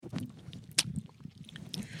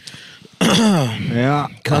Yeah.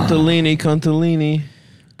 Cuntalini.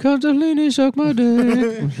 Cuntalini, suck my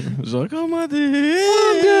dick. Suck on my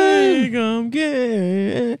dick. I'm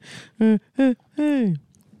gay. Hey.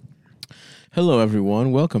 Hello,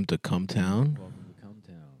 everyone. Welcome to Cumtown.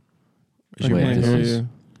 Is your Wait, mic hear on? you.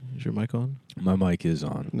 Is your mic on? My mic is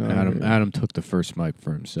on. No, Adam took the first mic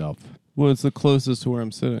for himself. Well, it's the closest to where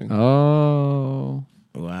I'm sitting. Oh.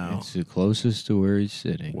 Wow. It's the closest to where he's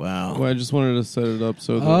sitting. Wow. Well, I just wanted to set it up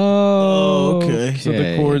so that Oh, okay. so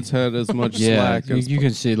the cords had as much slack as you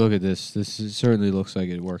can see. Look at this. Certainly looks like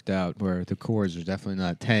it worked out. Where the cords are definitely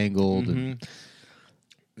not tangled.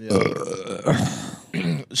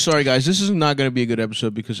 Sorry, guys. This is not going to be a good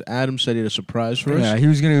episode because Adam said he had a surprise for us. Yeah, he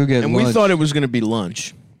was gonna go get and lunch. we thought it was going to be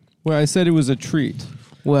lunch. Well, I said it was a treat.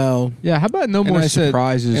 Well, Yeah, how about no And more I said-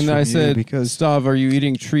 surprises? And from I you said, because Stav, are you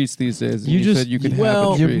eating treats these days? And You you just- said you could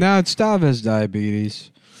well, have a treat. now Stav has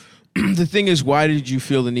diabetes. the thing is, why did you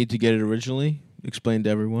feel the need to get it originally? Explain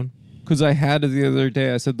to everyone. Because I had it the other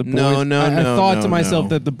day. I said the boys. No, I thought to myself no.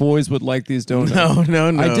 that the boys would like these donuts. No.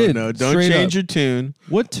 I did, No, don't straight change up. your tune.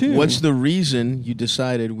 What tune? What's the reason you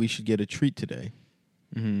decided we should get a treat today?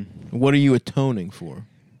 Mm-hmm. What are you atoning for?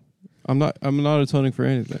 I'm not atoning for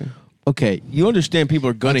anything. Okay, you understand people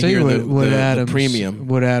are going to hear the premium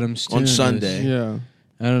What Adam's tune on is. Sunday. Yeah.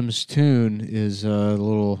 Adam's tune is a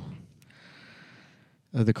little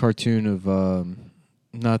the cartoon of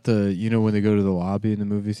not the when they go to the lobby in the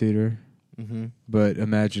movie theater, but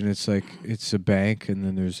imagine it's a bank and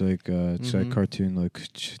then there's like like cartoon like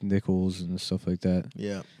nickels and stuff like that.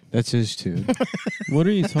 Yeah. That's his tune. What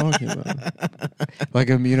are you talking about? Like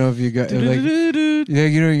if you got like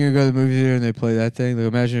you go to the movie theater and they play that thing. Like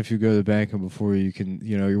imagine if you go to the bank and before you can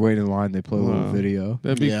you're waiting in line they play a little Wow. video.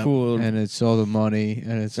 That'd be Yeah. cool. And it's all the money,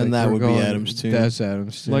 and it's And like that we're would be going- Adam's tune. That's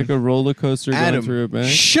Adam's tune. like a roller coaster going Adam, through a bank.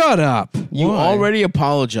 Shut up! You Why? already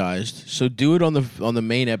apologized, so do it on the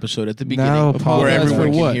main episode at the beginning Now where apologize everyone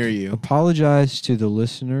for can what? hear you. Apologize to the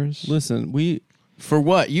listeners. Listen, For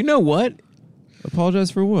what? You know what? apologize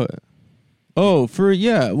for what? Oh,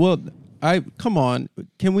 well, come on.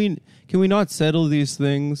 Can we not settle these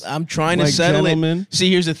things? I'm trying Like to settle gentlemen? it. See,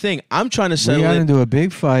 here's the thing. I'm trying to We settle got it. into a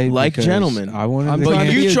big fight like because gentlemen. I wanted I'm to trying But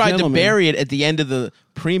to be you a tried to gentleman. bury it at the end of the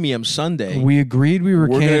premium Sunday. We agreed we were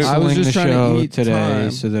We're gonna- canceling I was just the trying to show eat today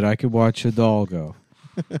time. so that I could watch a doll go,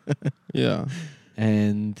 Yeah.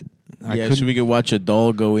 and I yeah, couldn't. so we could watch a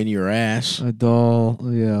doll go in your ass. a doll, a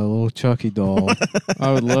little Chucky doll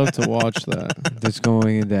I would love to watch that. that's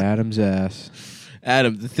going into Adam's ass.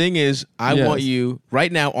 Adam, the thing is, I Yes. want you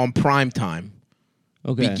right now on prime time,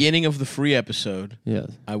 Okay. beginning of the free episode. Yes.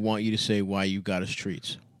 I want you to say why you got us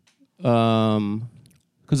treats.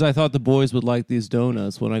 Because I thought the boys would like these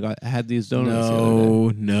donuts when I had these donuts. the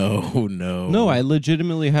other day. No. No, I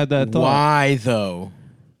legitimately had that thought. Why though?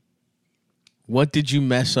 What did you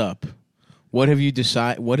mess up? What have you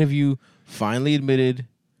What have you finally admitted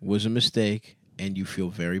was a mistake and you feel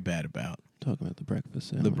very bad about? Talking about the breakfast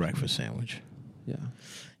sandwich. The breakfast sandwich. Yeah.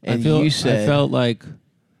 And you you said, I felt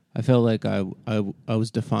like I was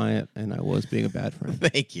defiant and I was being a bad friend.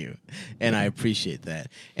 thank you, and I appreciate that.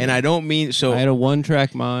 And I don't mean so. I had a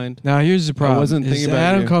one-track mind. Now here's the problem. wasn't is thinking about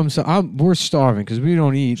Adam you. comes. we're starving because we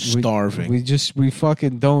don't eat. Starving. We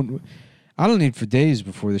fucking don't. I don't eat for days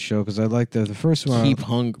before the show because I like the first one. keep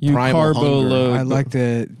You primal carbo hunger. load.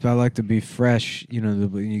 I like to be fresh.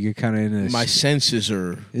 You get kind of in this. My senses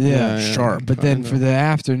are yeah, sharp. But then I know. for the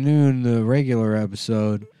afternoon, the regular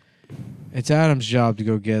episode, it's Adam's job to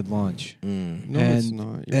go get lunch. No, it's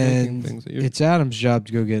not. You're making things. It's Adam's job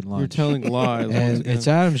to go get lunch. You're telling lies. once and again. it's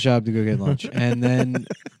Adam's job to go get lunch. And then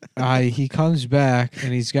he comes back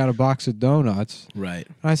and he's got a box of donuts. Right.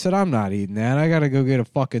 And I said, I'm not eating that. I got to go get a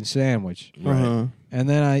fucking sandwich. Uh-huh. And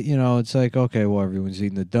then it's like, okay, well, everyone's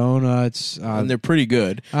eating the donuts. And they're pretty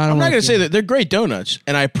good. I don't I'm not like going to say it. that they're great donuts,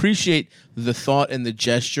 and I appreciate the thought and the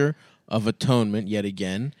gesture of atonement yet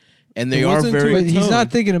again. And they It are wasn't very But he's tone.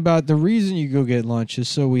 not thinking about the reason you go get lunch is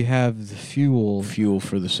so we have the fuel. fuel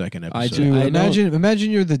for the second episode. I do. Imagine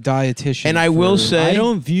you're the dietitian. And I will for- say- I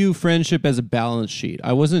don't view friendship as a balance sheet.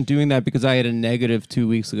 I wasn't doing that because I had a negative 2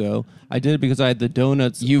 weeks ago. I did it because I had the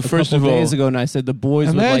donuts You, a first couple of all- days ago, and I said the boys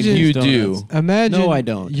would like Imagine- these You do. donuts. Imagine. No, I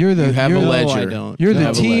don't. You're the. You have you're a the- No, ledger. I don't. You're You the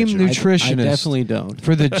have a team ledger. nutritionist I definitely don't.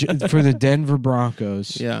 for the Denver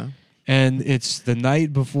Broncos. Yeah. And it's the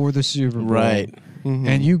night before the Super Bowl. Right. Mhm.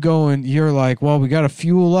 And you go and you're like, well, we got to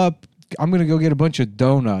fuel up. I'm going to go get a bunch of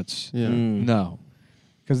donuts. Yeah. Mm. No.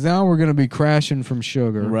 Because now we're going to be crashing from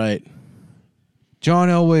sugar. Right. John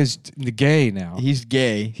Elway's gay now. He's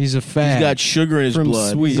gay. He's a fat. He's got sugar in his From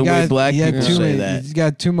blood. Sweet. The way black people say that. He's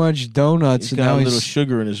got too much donuts. He's and got now a little he's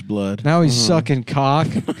sugar in his blood. now he's sucking cock.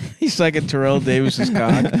 He's sucking Terrell Davis's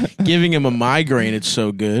cock, giving him a migraine. It's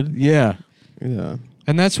so good. Yeah, Yeah.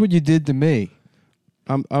 and that's what you did to me.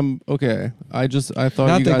 I'm okay. I thought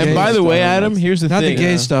Not you the guys. gay And by the stuff. way, Adam, here's the Not thing. the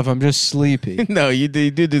gay stuff. I'm just sleepy. No, you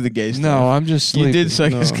did do the gay stuff. No, I'm just sleepy. You did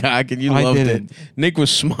suck No. his cock, and you I loved didn't. it. Nick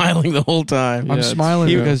was smiling the whole time. I'm Yeah, it's smiling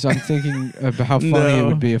true. because I'm thinking about how funny No. it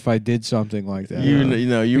would be if I did something like that. You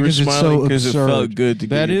know, you were Because it's smiling so because it absurd. felt good to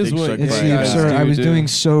That get your is dick what- sucked It's by the a guy. absurd. you I was do. doing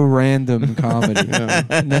so random comedy. Yeah.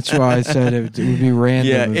 And that's why I said it would be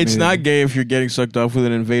random. Yeah, of it's me. not gay if you're getting sucked off with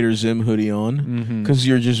an Invader Zim hoodie on Mhm. because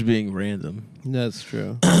you're just being random. That's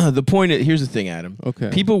true. The point is, here's the thing, Adam. Okay.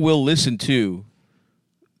 People will listen to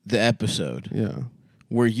the episode Yeah.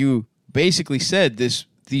 where you basically said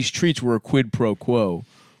these treats were a quid pro quo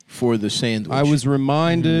for the sandwich. I was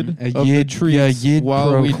reminded A of the yid, treats yid while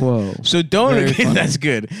pro we. quo. so don't Very funny. that's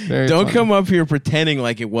good. Very Don't funny. come up here pretending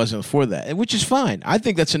like it wasn't for that, which is fine. I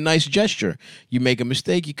think that's a nice gesture. You make a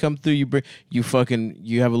mistake, you come through, you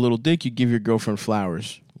have a little dick, you give your girlfriend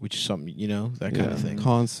flowers, which is something, that kind of thing.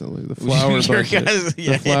 Constantly the flower Your budget. guys-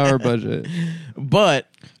 yeah. The flower budget. But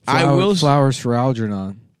I will flowers for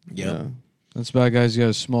Algernon. Yeah. That's about a guy's got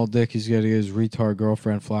a small dick. He's got to get his retard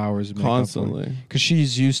girlfriend flowers and Constantly. because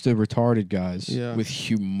she's used to retarded guys. Yeah. With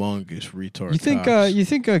humongous retard. You think cocks. you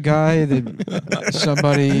think a guy that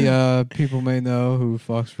somebody people may know who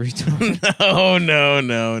fucks retards?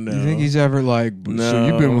 No. You think he's ever like? So No.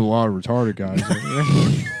 you've been with a lot of retarded guys.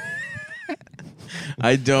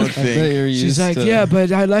 I don't I bet think. you're She's used like, to- yeah,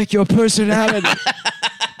 but I like your personality.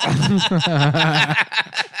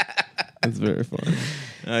 That's very funny.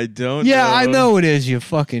 I don't. Yeah, know. I know it is, you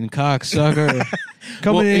fucking cocksucker.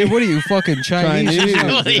 Coming in here, what are you, fucking Chinese? Chinese.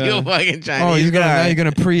 What are you Yeah. fucking Chinese Oh, now guy? you're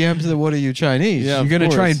gonna preempt the what are you Chinese? Yeah, you're of gonna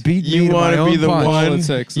try course. and beat You me to wanna my be own the punch. one-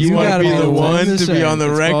 Politics. You You want to gotta be be the the one one to to be say. on the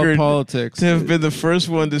It's called record politics. to have been the first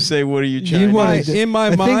one to say, "What are you Chinese?" You wanted In my a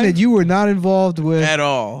thing mind- that you were not involved with At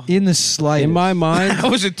all. in the slightest. In my mind,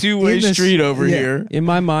 That was a two-way In this- street over yeah. here. in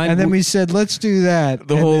my mind, and then we said, let's do that.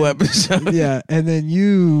 The And whole then- episode. Yeah, and then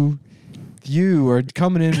you are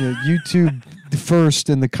coming in with YouTube first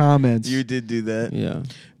in the comments. You did do that. yeah.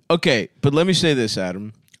 Okay, but let me say this,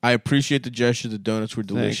 Adam. I appreciate the gesture. The donuts were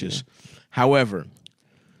delicious. However,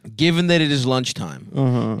 given that it is lunchtime,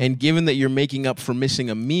 Uh-huh. and given that you're making up for missing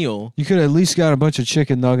a meal, You could have at least got a bunch of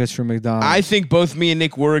chicken nuggets from McDonald's. I think both me and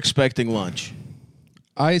Nick were expecting lunch.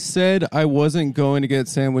 I said I wasn't going to get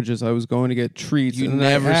sandwiches. I was going to get treats. You and I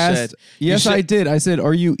never asked- said- Yes, you said- I did. I said,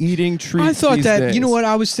 "Are you eating treats?" I thought these that, days? you know what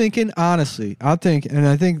I was thinking? Honestly, I think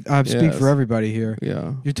I speak Yes. for everybody here.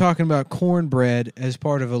 Yeah. You're talking about cornbread as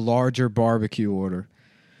part of a larger barbecue order.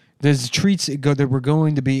 There's treats that were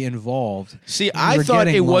going to be involved. See, I were thought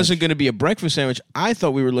getting it wasn't lunch. going to be a breakfast sandwich. I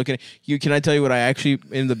thought we were looking at you. Can I tell you what I actually,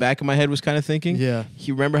 in the back of my head, was kind of thinking? Yeah.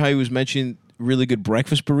 You remember how he was mentioning really good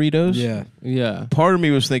breakfast burritos? Yeah. Yeah. Part of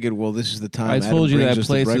me was thinking, well, this is the time. I Adam told you brings that us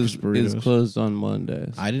the place breakfast is burritos. closed on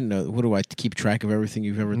Mondays. I didn't know. What do I keep track of everything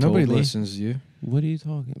you've ever Nobody told me? listens to you. What are you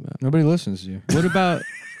talking about? Nobody listens to you.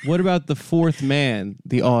 What about the fourth man,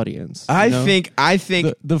 the audience? I you know? think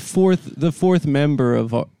the fourth member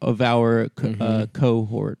of our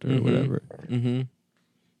cohort or Mhm. whatever. Mhm.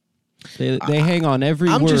 They hang on every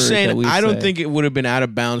I'm word just that saying, we I don't say. think it would have been out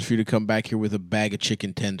of bounds for you to come back here with a bag of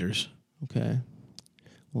chicken tenders. Okay.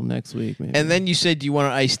 Well, next week maybe. And then you said, do you want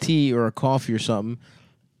an iced tea or a coffee or something?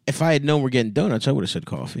 If I had known we're getting donuts, I would have said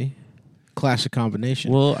coffee. Classic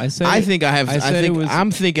combination. well, I said. I think I have. I said it was- I'm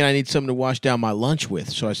thinking I need something to wash down my lunch with,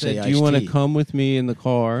 so I say said, iced do you want tea. to come with me in the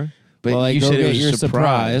car? But while I you go said it get was a your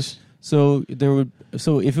surprise. So there would.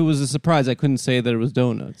 So if it was a surprise, I couldn't say that it was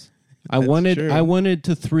donuts. I wanted. true. I wanted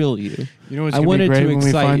to thrill you. You know what's I going to wanted be great to when we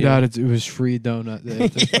excite find you. out it was free donut day.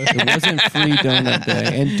 It wasn't free donut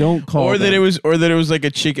day, and don't call. Or that them. it was like a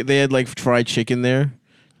chicken. They had like fried chicken there.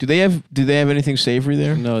 Do they have anything savory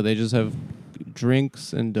there? No, they just have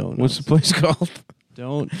drinks and donuts. What's the place called?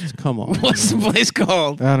 Don't come on. What's the place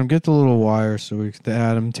called? Adam, get the little wire so we the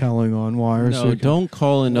Adam telling on wire. so No, we can- don't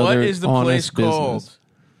call another What is the honest place business. called?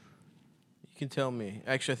 You can tell me.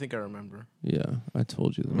 Actually, I think I remember. Yeah, I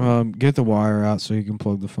told you. That. Get the wire out so you can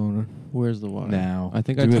plug the phone in. Where's the wire? Now. I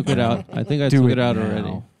think I Do took it out. I think I Do took it it out now.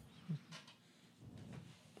 already.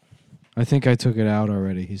 I think I took it out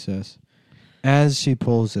already, he says. As she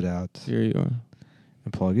pulls it out Here you are.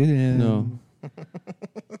 and plug it in. No.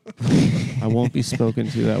 I won't be spoken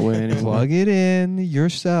to that way anymore. Plug it in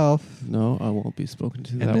yourself. No, I won't be spoken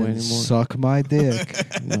to And that then way anymore. suck my dick.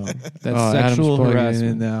 No, that's Adam's sexual plugging it in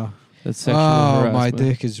harassment. now. That's sexual Oh, harassment. my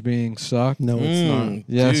dick is being sucked. No, it's not.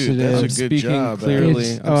 Yes, dude, it that's is. a good Speaking job. clearly,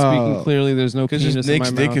 It's- I'm speaking clearly. There's no Because penis Nick's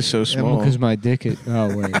in my dick mouth. is so small. Because my dick is... Oh,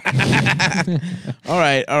 wait. All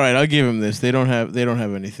right. I'll give him this. They don't have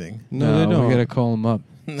anything. No, they don't. We got to call him up.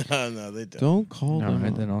 No, they don't. Don't call All them.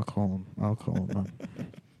 right, up. then I'll call him. I'll call him up.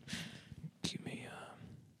 Give me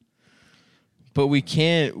But we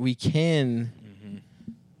can.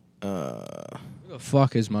 Where the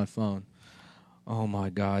fuck is my phone? Oh my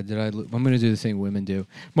god! I'm gonna do the thing women do.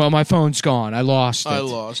 Well, my phone's gone. I lost it. I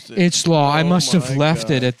lost it. It's lost. I Oh must have my left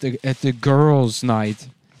God. it at the girls' night.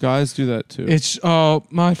 Guys do that too. It's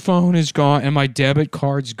my phone is gone and my debit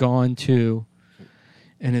card's gone too,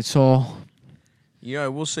 and it's all. I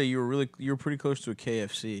will say you were pretty close to a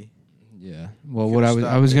KFC. Yeah. Well, Could've what I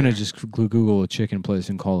stopped was gonna there. just Google a chicken place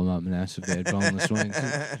and call them up and ask if they had boneless wings.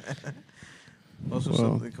 Also Well.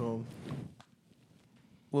 something called.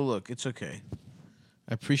 Well, look, it's okay.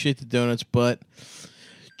 I appreciate the donuts, but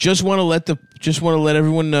just want to let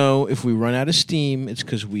everyone know if we run out of steam, it's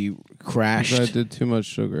because we crashed. I did too much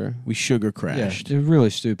sugar. We sugar Yeah, crashed. it's really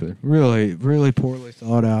stupid. Really, really poorly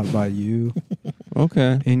thought out by you.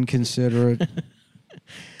 Okay. Inconsiderate.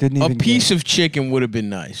 Didn't A even. piece get- of chicken would have been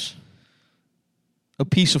nice. A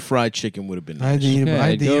piece of fried chicken would have been I had nice. to eat, Okay, I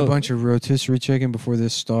had to eat a go- bunch of rotisserie chicken before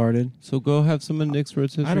this started. So go have some of Nick's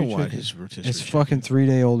rotisserie I don't want chicken. his rotisserie It's chicken. fucking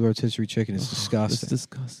 3-day-old rotisserie chicken. It's It's disgusting.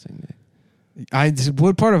 disgusting, Nick.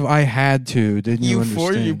 What part of I had to? Didn't you, You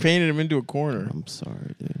understand? painted him into a corner. I'm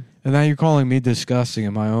sorry, dude. And now you're calling me disgusting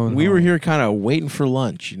in my own. We were home. here kind of waiting for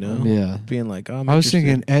lunch, Yeah. being like, oh, I'm I was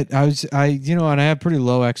interested. thinking, and I had pretty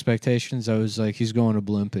low expectations. I was like, he's going to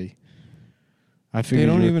Blimpie. I They figured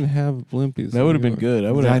don't you- even have Blimpies. that would have been good.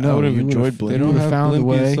 I would have you would've- enjoyed They Blink. don't would've have found a Blimpie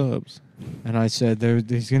way. subs. And I said,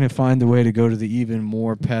 he's going to find a way to go to the even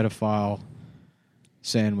more pedophile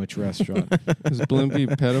sandwich restaurant. Is Blimpie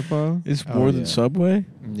pedophile? It's Oh, more than yeah. Subway.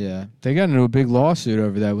 Yeah, they got into a big lawsuit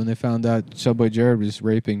over that when they found out Subway Jared was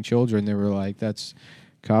raping children. They were like, "That's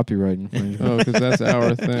copyright infringement." Oh, because that's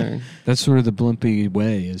our thing. That's sort of the Blimpie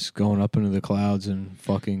way, is going up into the clouds and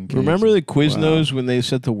fucking. kids. Remember the Quiznos when they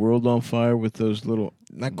set the world on fire with those little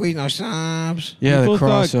Quiznos subs? Yeah, People the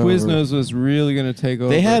thought crossover. Quiznos was really going to take over.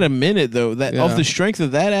 They had a minute though. That Yeah. off the strength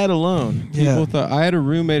of that ad alone. Yeah, People thought I had a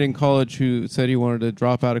roommate in college who said he wanted to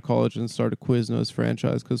drop out of college and start a Quiznos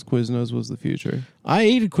franchise because Quiznos was the future. I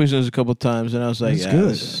ate at Quiznos a couple times and I was like, it's yeah, good.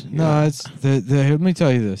 this- No, it's the. Let me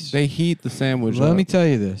tell you this. They heat the sandwich. Let up. me tell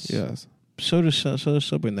you this. Yes, so does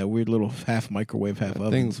Subway in that weird little half microwave, half that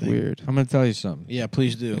oven thing's thing. weird. I'm going to tell you something. Yeah,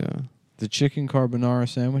 please do. Yeah, The chicken carbonara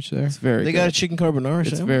sandwich there. it's very. They good. got a chicken carbonara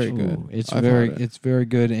It's sandwich. very good. Ooh, it's I've very, had it. it's very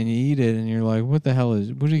good, and you eat it, and you're like, "What the hell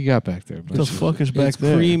is? What do you got back there?" What the fuck is back It's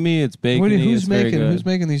there? creamy. It's bacony. What, who's it's very making? good. Who's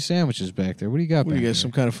making these sandwiches back there? What do you got What, back you there? got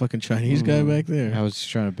some kind of fucking Chinese guy back there? I was just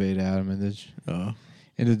trying to bait Adam and Oh.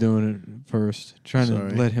 into doing it first, trying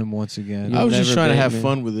Sorry. to let him once again. You I was just never trying to bait have me.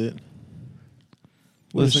 fun with it.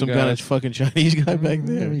 There's Listen, some kind of guys. fucking Chinese guy back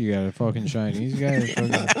there. You got a fucking Chinese guy.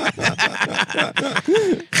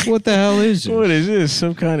 What the hell is it? What is this?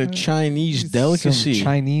 Some kind of Chinese delicacy? Some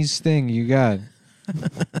Chinese thing you got.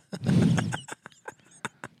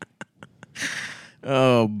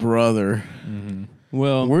 Oh, brother.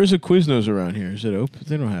 Well, Where's a Quiznos around here? Is it open?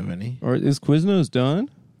 They don't have any. or is Quiznos done?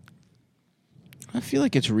 I feel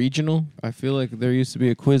like it's regional. I feel like there used to be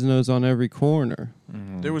a Quiznos on every corner.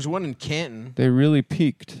 There was one in Canton. They really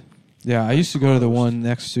peaked. Yeah, I used to go to the Closed. one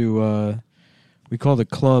next to. We called it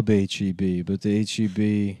Club HEB, but the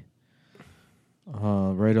HEB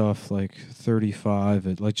right off like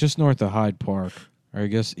 35, like just north of Hyde Park, or I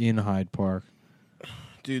guess in Hyde Park.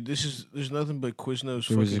 Dude, there's nothing but Quiznos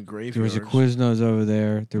There was fucking a graveyards. there was a Quiznos over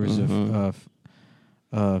there. There was Mhm.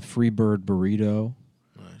 a Freebird burrito.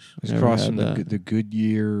 Nice. It was Never across had from that. the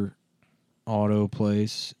Goodyear auto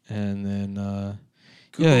place, and then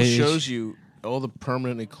Google it- shows you all the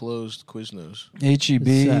permanently closed Quiznos. HEB.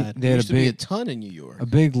 It's sad. They There had used a to be a big ton in New York. a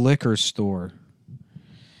big liquor store.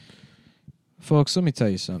 Folks, let me tell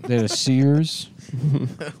you something. They had a Sears,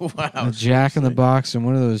 Wow. a Jack in the seriously. Box, and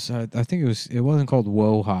one of those. I think it wasn't called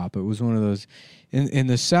Woe Hop. It was one of those. In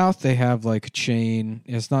the South, they have like a chain.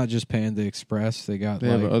 It's not just Panda Express. They got They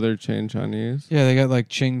like have other chain Chinese. yeah, they got like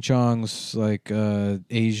Ching Chong's like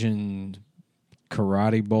Asian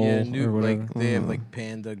karate bowl Yeah, or whatever. like they have like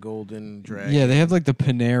Panda, Golden Dragon. Yeah, they have like the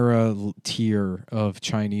Panera tier of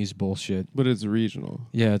Chinese bullshit. But it's regional.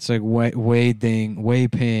 Yeah, it's like Wei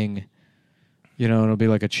Ping. You know, it'll be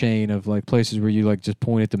like a chain of like places where you like just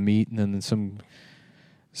point at the meat and then some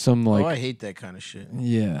like Oh, I hate that kind of shit.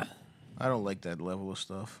 yeah. I don't like that level of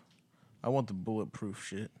stuff. I want the bulletproof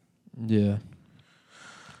shit. Yeah.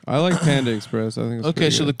 I like Panda Express. I think it's Okay,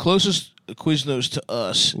 pretty so the good. closest Quiznos to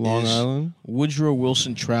us Long is Island. Woodrow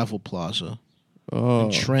Wilson Travel Plaza Oh,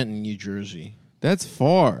 in Trenton, New Jersey. that's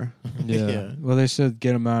far. Yeah. Yeah. Well, they said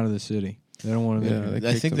get them out of the city. They don't want to. Yeah, Yeah. they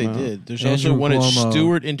I kicked think them they out. did. There's Andrew also one at Cuomo.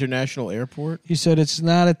 Stewart International Airport. He said it's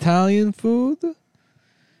not Italian food.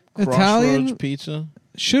 Crossroads Italian Pizza.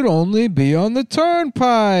 should only be on the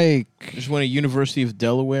turnpike. There's one at University of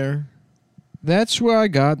Delaware. That's where I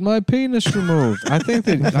got my penis removed. I think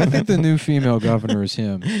the new female governor is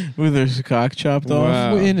him. With their cock chopped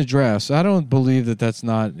Wow. In a dress. I don't believe that that's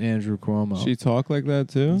not Andrew Cuomo. She talk like that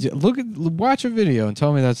too. Yeah, watch a video and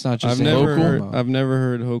tell me that's not just I've never Andrew heard. Cuomo. I've never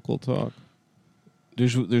heard Hochul talk.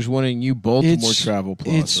 There's one in New Baltimore It's- Travel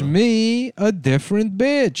Plaza. It's me, a different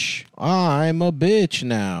bitch. I'm a bitch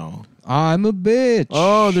now. I'm a bitch.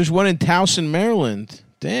 Oh, there's one in Towson, Maryland.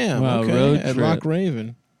 Damn. Wow, okay. road At trip. Loch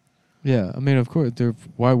Raven. Yeah, I mean, of course.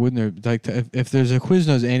 Why wouldn't there? Like, if there's a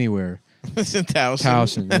Quiznos anywhere, It's in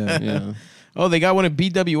Towson. Towson. Yeah. Yeah. Oh, they got one at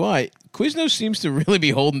BWI. Quiznos seems to really be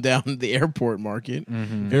holding down the airport market.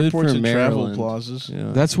 Mm-hmm. Good Airports for and travel Maryland. plazas.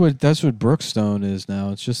 Yeah. That's what Brookstone is now.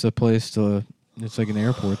 It's just a place to. It's like an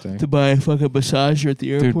airport thing. To buy a fucking massager at the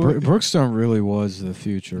Dude, airport. Brookstone really was the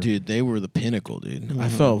future. Dude, they were the pinnacle, dude. I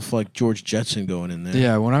felt like George Jetson going in there.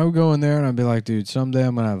 Yeah, when I would go in there and I'd be like, dude, someday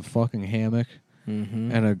I'm gonna have a fucking hammock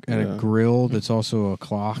Mm-hmm. and a Yeah. grill that's also a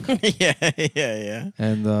clock, yeah.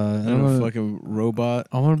 and And I'm a gonna, fucking robot.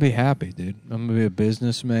 I want to be happy, dude. I'm gonna be a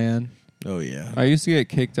businessman Oh, yeah. I used to get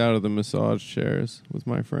kicked out of the massage chairs with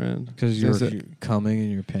my friend because They you're said- coming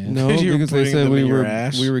in your pants. No, 'Cause you were because they putting said them we in your were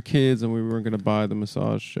ass? kids and we weren't going to buy the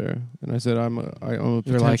massage chair, and I said I'm a You're like,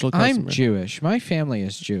 potential I'm customer. Jewish. My family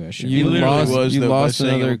is Jewish. You literally lost- was you though, by lost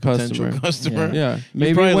saying another I'm a potential customer. customer. Yeah,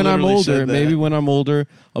 maybe probably when I'm literally older, said that. maybe when I'm older,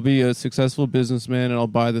 I'll be a successful businessman and I'll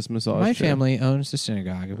buy this massage My chair. family owns the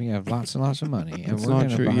synagogue, and we have lots and lots of money. And That's we're not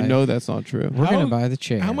gonna true. Buy, You know that's not true. we're How- going to buy the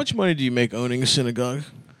chair. How much money do you make owning a synagogue?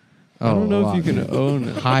 I don't know a if you lot. can own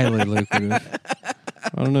it. Highly lucrative.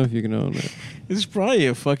 I don't know if you can own it. It's probably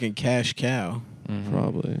a fucking cash cow. Mhm.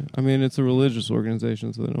 Probably. I mean, it's a religious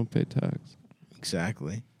organization, so they don't pay tax.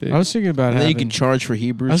 Exactly. Big. I was thinking about And then you having. can charge for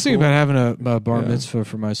Hebrew I was thinking school. about having a bar Yeah. mitzvah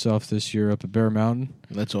for myself this year up at Bear Mountain.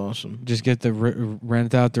 That's awesome. Just get the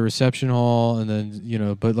rent out the reception hall, and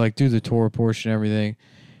then but like do the tour portion, and everything.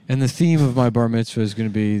 And the theme of my bar mitzvah is going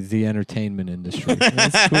to be the entertainment industry.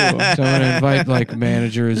 That's cool. So I'm going to invite like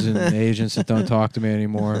managers and agents that don't talk to me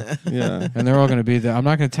anymore, Yeah. and they're all going to be there. I'm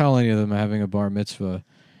not going to tell any of them I'm having a bar mitzvah,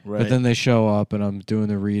 Right. but then they show up, and I'm doing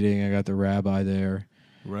the reading. I got the rabbi there,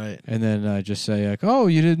 right. and then I just say like, "Oh,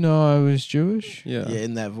 you didn't know I was Jewish? Yeah. Yeah,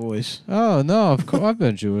 in that voice. Oh no, of course I've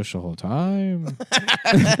been Jewish the whole time."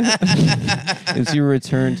 It's your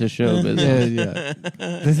return to show business. Yeah.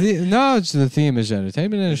 The theme is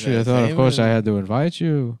entertainment industry. I thought, of course, I had to invite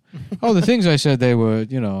you. Oh, the things I said, they were,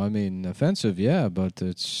 offensive, yeah, but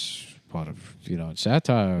it's part of,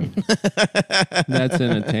 satire. That's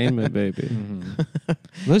entertainment, baby. Mhm.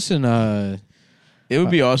 Listen, It would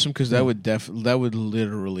be awesome because that would that would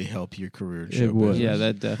literally help your career. in show It would. business. Yeah,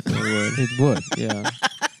 that definitely would. it would. Yeah.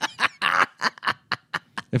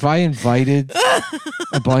 If I invited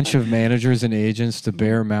a bunch of managers and agents to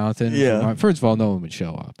Bear Mountain, Yeah. first of all, no one would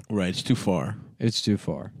show up. Right. It's too far. It's too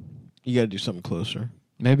far. You got to do something closer.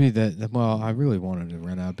 Maybe I really wanted to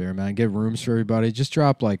rent out Bear Mountain, get rooms for everybody. Just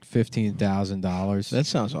drop like $15,000. That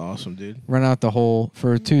sounds awesome, dude. Rent out the whole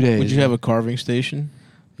for 2 days. Would you have a carving station?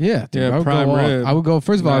 Yeah, dude, Yeah, I would prime go all- rib. I would go.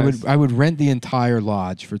 First of all, Nice. I would rent the entire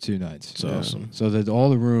lodge for 2 nights. It's awesome. So that all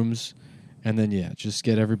the rooms, and then just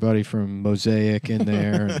get everybody from Mosaic in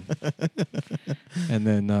there, and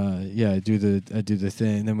then I do the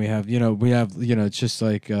thing. Then we have it's just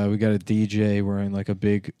like we got a DJ wearing like a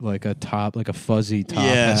big like a fuzzy top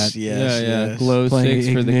hat, Yeah. Glow playing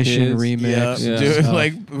sticks for the Ignition kids. remix, Yeah, and do stuff.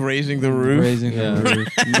 like raising the roof. raising Yeah. the roof.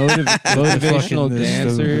 Motivational Fucking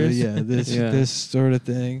this, dancers. this sort of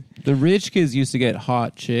thing. The rich kids used to get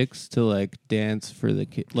hot chicks to like dance for the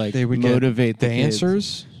kid, like They would motivate get the kids.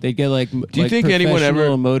 dancers. They get like Do you think anyone ever-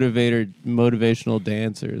 motivational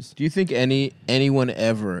dancers? Do you think anyone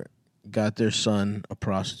ever got their son a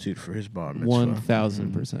prostitute for his bar mitzvah?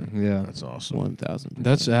 1,000%. Yeah, That's awesome. 1,000%.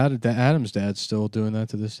 that's Adam's dad's still doing that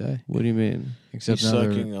to this day. What do you mean? Except He's now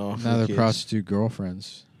sucking they're, off now the they're kids. prostitute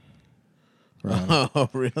girlfriends. Right. Oh,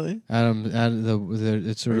 really?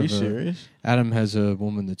 It's sort Are you of serious? Adam has a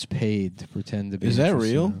woman that's paid to pretend to be. Is that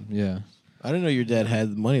interested real? in him. Yeah. I didn't know your dad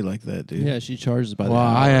had money like that, dude. Yeah, she charges by the Well,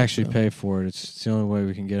 I hour, actually so- pay for it. It's the only way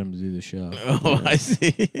we can get him to do the show. Oh, I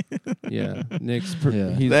see. Yeah, Nick's.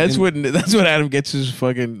 Yeah. He's That's what Adam gets his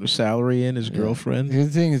fucking salary in. His girlfriend. The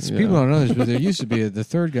thing is, Yeah. people don't know this, but there used to be the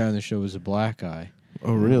third guy on the show was a black guy,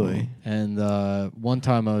 Oh, really? And one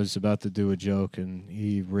time I was about to do a joke, and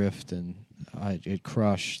he riffed, and it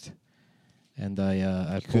crushed. And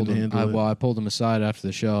I pulled couldn't him. handle it? I pulled him aside after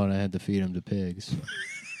the show, and I had to feed him to pigs.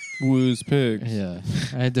 Woo's pigs. Yeah,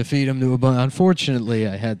 I had to feed him to a bunch. Unfortunately,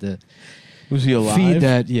 I had to Was he alive? feed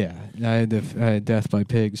that. Yeah, I had death by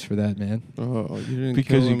pigs for that man. Oh, you didn't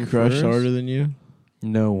Because kill he him crushed first? harder than you.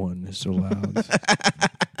 No one is allowed.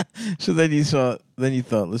 So then you thought,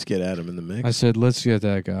 let's get Adam in the mix. I said, let's get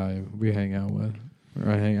that guy we hang out with,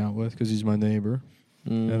 or I hang out with, because he's my neighbor,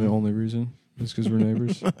 and the only reason is because we're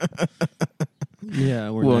neighbors. Yeah,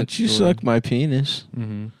 we're Won't next you door. suck my penis?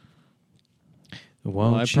 Mm-hmm. Well,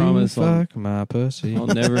 I Won't promise you I'll- fuck my pussy? I'll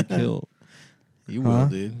never kill. You Huh? will,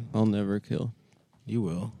 dude. I'll never kill. You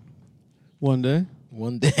will. One day.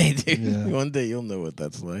 One day, dude. Yeah. One day you'll know what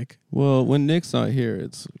that's like. Well, when Nick's not here,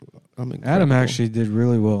 I'm incredible. Adam actually did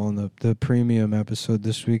really well on the premium episode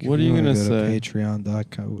this week. What If are you wanna gonna go say? to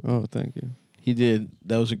Patreon.com. Oh, thank you. He did.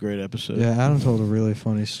 That was a great episode. Yeah, Adam told a really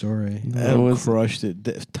funny story. Adam crushed it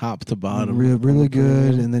top to bottom. Really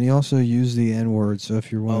good, and then he also used the N word. So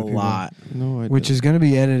if you're one A of the people, lot. No, I which didn't. is going to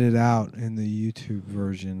be edited out in the YouTube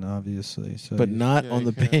version, obviously. So But you- not Yeah, on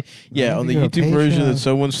you the can't. Yeah, You on the go to YouTube version Patreon. that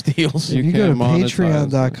someone steals. You if you go to can't monetize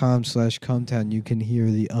patreon.com/Cumtown, you can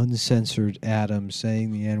hear the uncensored Adam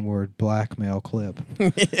saying the N-word blackmail clip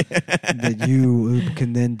that you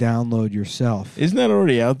can then download yourself Isn't that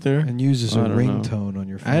already out there? and use as a I don't know. ringtone on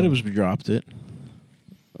your phone. Adams dropped it.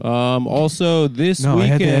 Also, this No, I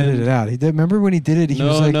had to edit it weekend. out. He did. Remember when he did it? He No,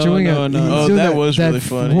 was like no, doing no, a. no. he was Oh, doing that was really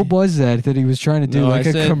funny. What was that he was trying to do? No, like I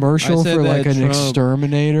a said- commercial I said for like that an Trump-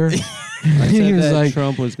 exterminator. I he said was that like,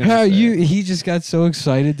 Trump was going to "How say. you?" He just got so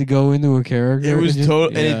excited to go into a character. It was and just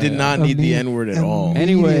and it did Yeah, not yeah. need the Imme- N word at all.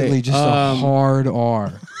 Anyway, Immediately, just a hard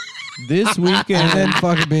R. This And then weekend.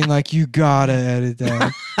 fucking being like, "You gotta edit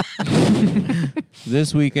that."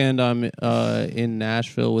 This weekend, I'm in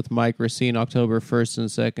Nashville with Mike Racine, October 1st and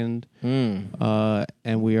 2nd.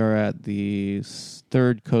 And we are at the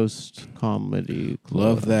Third Coast Comedy Club.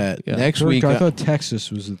 Love that. Yeah. Next week, I thought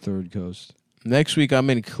Texas was the third coast. Next week,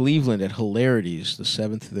 I'm in Cleveland at Hilarities, the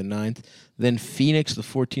 7th through the 9th. Then Phoenix, the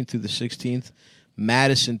 14th through the 16th.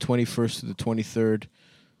 Madison, 21st through the 23rd.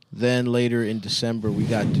 Then later in December, we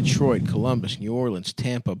got Detroit, Columbus, New Orleans,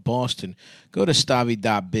 Tampa, Boston. Go to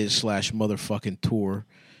stavi.biz/motherfucking tour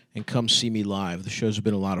and come see me live. The shows have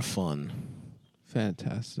been a lot of fun.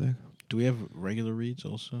 Fantastic. Do we have regular reads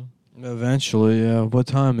also? Eventually, yeah. What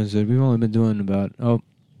time is it? We've only been doing about. Oh,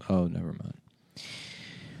 never mind.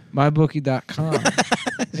 MyBookie.com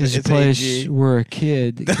is a It's place AG. where a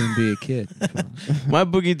kid can be a kid.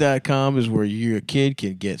 MyBookie.com is where your kid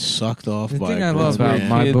can get sucked off The by thing a I love grown about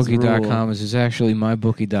man. Kids MyBookie.com rule. is it's actually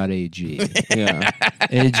MyBookie.ag. Yeah.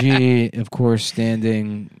 AG, of course,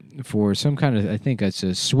 standing for some kind of, I think it's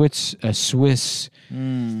a Swiss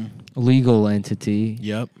legal entity,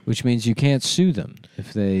 Yep. which means you can't sue them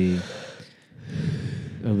if they.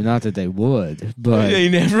 Not that they would, but They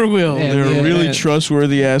never will. Yeah, They're yeah, a really yeah.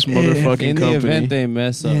 trustworthy ass motherfucking In the company. event they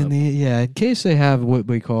mess up. in case they have what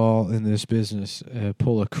we call in this business,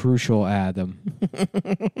 pull a crucial Adam.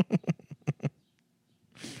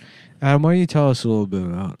 Adam, why don't you tell us a little bit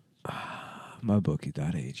about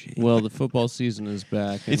MyBookie.ag? Well, the football season is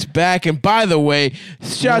back. and It's back, and by the way,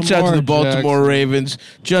 shouts out to Lamar the Baltimore Jackson. Ravens.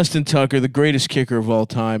 Justin Tucker, the greatest kicker of all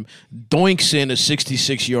time, doinks in a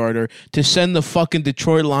 66-yarder to send the fucking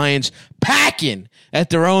Detroit Lions packing at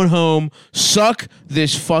their own home. Suck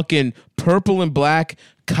this fucking purple and black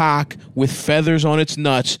cock with feathers on its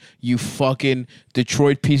nuts, you fucking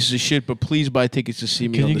Detroit pieces of shit. But please buy tickets to see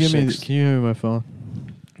me Can on you the give me? 6th. Can you give me my phone?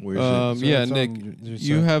 Where is it? So yeah, it's Nick, on your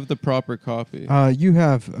you side. have the proper copy. You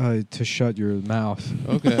have to shut your mouth.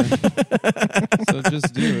 Okay. So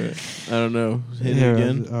just do it. I don't know. Hit Here, it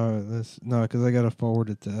again. no, because I gotta forward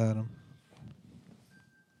it to Adam.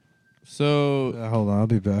 So Hold on, I'll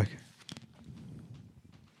be back.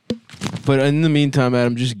 But in the meantime,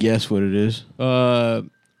 Adam, just guess what it is.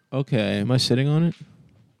 okay. Am I sitting on it?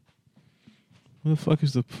 Where the fuck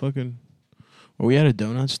is the fucking... Are we out of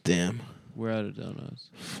donuts? Damn. We're out of donuts.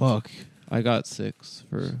 Fuck. I got 6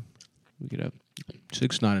 for. We could have.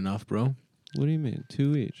 6 not enough, bro. What do you mean?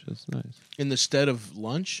 2 each. That's nice. In the stead of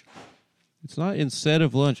lunch? It's not instead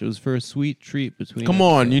of lunch. It was for a sweet treat between. Come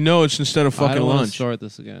on, you know it's instead of I fucking don't want to lunch. start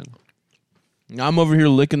this again. I'm over here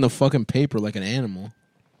licking the fucking paper like an animal.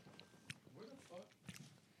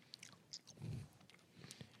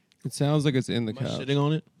 It sounds like it's in the Am I couch. sitting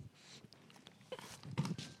on it?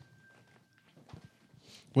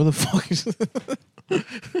 Where the fuck is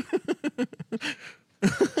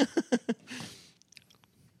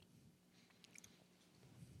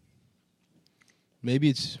Maybe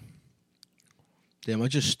it's... Damn, I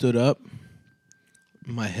just stood up.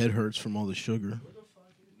 My head hurts from all the sugar. What the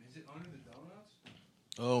fuck is it under the donuts?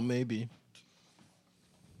 Oh, maybe.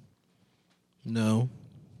 No.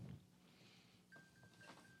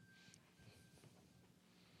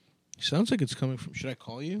 Sounds like it's coming from... Should I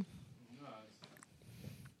call you?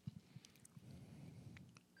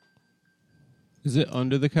 Is it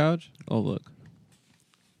under the couch? Oh, look.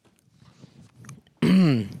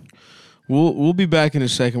 We'll be back in a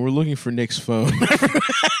second. We're looking for Nick's phone.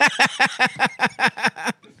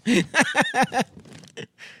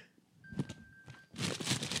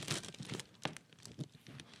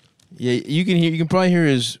 Yeah, you can probably hear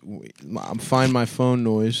his find my phone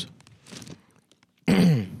noise.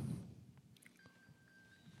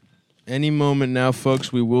 Any moment now,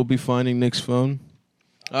 folks, we will be finding Nick's phone.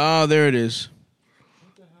 Oh, there it is.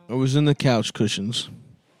 It was in the couch cushions.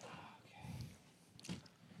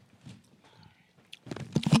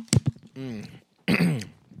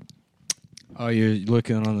 Oh, you're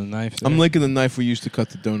looking on the knife there? I'm licking the knife we used to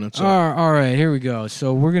cut the donuts up. All right, here we go.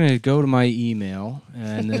 So we're going to go to my email,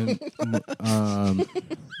 and then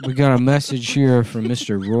we got a message here from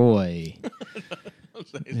Mr. Roy.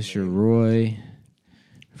 Mr. Roy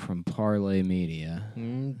from Parlay Media.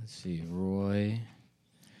 Let's see, Roy.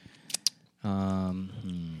 Can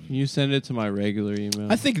you send it to my regular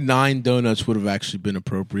email? I think 9 donuts would have actually been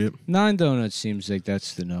appropriate. 9 donuts seems like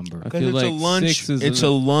that's the number. I feel It's like a lunch. 6 is It's a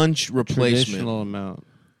lunch replacement. traditional amount.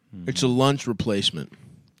 It's a lunch replacement.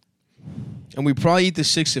 And we probably eat the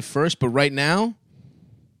 6 at first, but right now,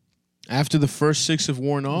 after the first 6 have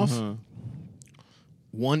worn off,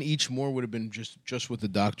 1 each more would have been just what the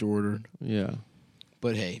doctor ordered. Yeah.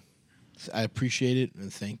 But hey, I appreciate it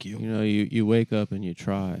and thank you. You know, you wake up and you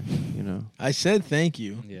try, you know. I said thank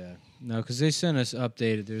you. Yeah. No, because they sent us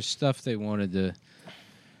updated. There's stuff they wanted to...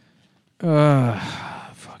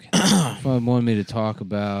 wanted me to talk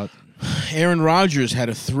about. Aaron Rodgers had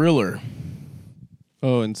a thriller.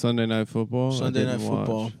 Oh, and Sunday Night Football? Sunday I Night didn't watch.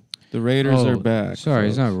 Football. The Raiders are back. Sorry,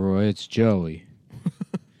 folks. it's not Roy. It's Joey.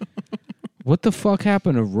 What the fuck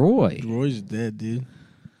happened to Roy? Roy's dead, dude.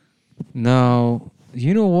 No.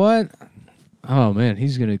 You know what? Oh, man,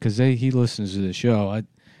 he's going to... Because he listens to the show.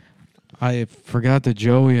 I forgot that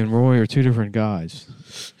Joey and Roy are 2 different guys.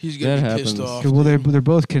 He's going to be pissed happens. off. Well, they're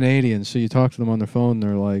both Canadians, so you talk to them on their phone,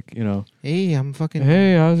 they're like, you know... Hey, I'm fucking...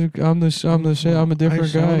 Hey, I'm a different I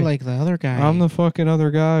sound guy. like the other guy. I'm the fucking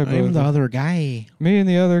other guy. I'm but the other guy. Me and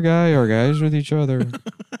the other guy are guys with each other.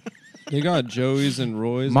 They got Joey's and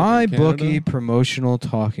Roy's. My in Canada. bookie promotional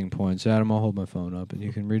talking points. Adam, I'll hold my phone up and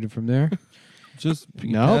you can read it from there. Just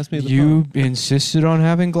No, pass me the you phone. insisted on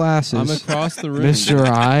having glasses. I'm across the room. Mister,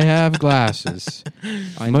 I have glasses.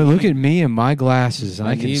 Look at me and my glasses, and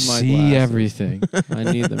I I can need my see glasses. everything. I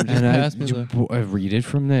need them. Just and pass me the... I read it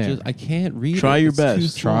from there. I can't read Try it. your It's too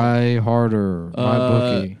best. small. Try harder, my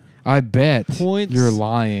bookie. I bet points- you're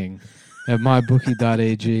lying at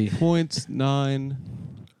mybookie.ag. Points 9,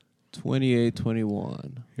 28,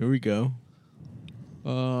 21. Here we go.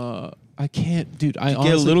 I can't, dude. I Get a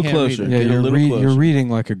honestly little can't read closer. it. Yeah, Get a little closer. you're reading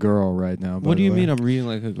like a girl right now. by What do the you way. mean I'm reading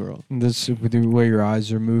like a girl? This with the way your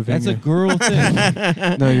eyes are moving. That's a girl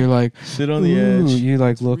thing. No, you're like Sit on the ooh, edge. You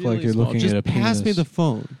like look Really like you're small. looking Just at a pass me penis. the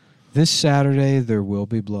phone. This Saturday there will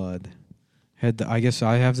be blood. I guess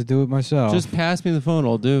I have to do it myself. Just pass me the phone.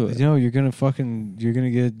 I'll do it. You know, you're gonna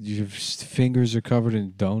get your fingers are covered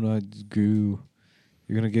in donut goo.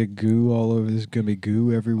 You're gonna get goo all over. There's gonna be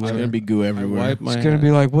goo everywhere. There's going to be goo I everywhere. wipe my It's gonna be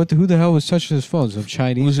hands. like, who the hell was touching his phone? Some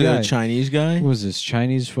Chinese Was it guy. a Chinese guy? What was this,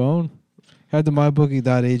 Chinese phone? Head to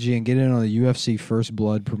mybookie.ag and get in on the UFC First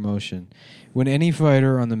Blood promotion. When any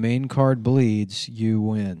fighter on the main card bleeds, you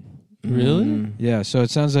win. Really? Yeah, so it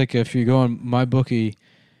sounds like if you go on MyBookie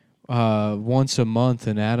once a month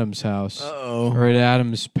in Adam's house Uh-oh. or at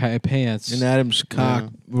Adam's pants. And Adam's cock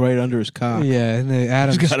right under his cock. Yeah, and the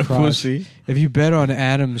Adam's He's got a crotch. pussy. If you bet on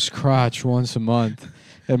Adam's crotch once a month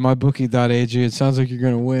at mybookie.ag, it sounds like you're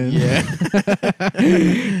going to win. Yeah.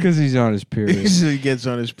 Because he's on his period. He gets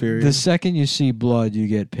on his period. The second you see blood, you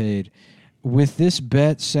get paid. With this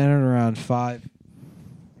bet centered around 5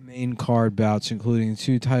 main card bouts, including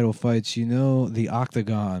 2 title fights, you know the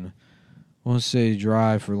octagon won't stay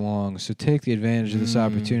dry for long. So take the advantage of this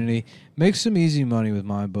opportunity. Make some easy money with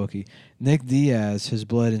MyBookie. Nick Diaz has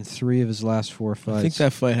bled in 3 of his last 4 fights. I think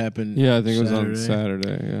that fight happened Yeah, I think it was Saturday. on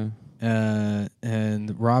Saturday. Yeah.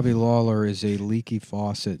 And Robbie Lawler is a leaky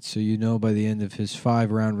faucet, so you know by the end of his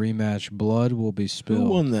 5-round rematch, blood will be Who spilled.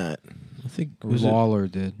 won that? I think was Lawler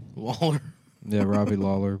did. it Lawler. Yeah, Robbie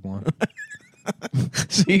Lawler won.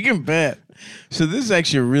 So you can bet. So this is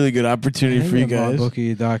actually a really good opportunity for you guys.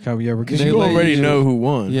 MyBookie.com. Yeah, Because They you let already you- know who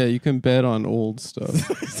won. Yeah, you can bet on old stuff.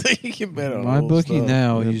 So you can bet on My old bookie stuff.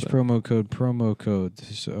 now. Yeah, Use but- promo code.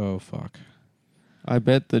 Oh fuck. I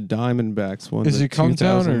bet the Diamondbacks won Is the it Come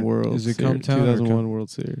Town 2000 or- World is it Series, Come Town or 2001 World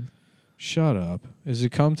Series. Shut up. Is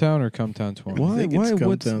it Come Town or Come Town 20? I think it's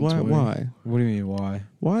Come Town 20. What do you mean? Why?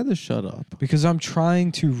 Why the shut up? Because I'm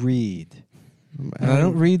trying to read. And I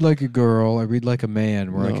don't read like a girl. I read like a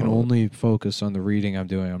man, where I can No. only focus on the reading I'm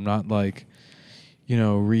doing. I'm not like,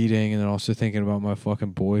 reading and then also thinking about my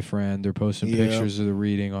fucking boyfriend or posting Yeah. pictures of the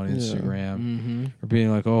reading on Yeah. Instagram Mm-hmm. or being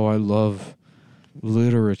like, oh, I love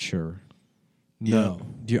literature. No.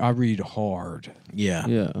 I read hard. Yeah.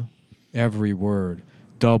 Yeah. Every word.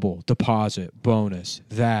 Double, deposit, bonus,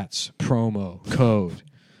 that's, promo, code,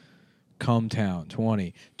 Cometown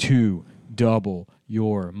 20, 2, double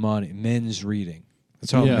your money. Men's reading.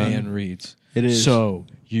 That's how Yeah. a man reads. It is. So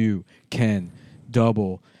you can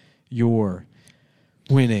double your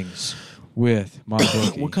winnings with my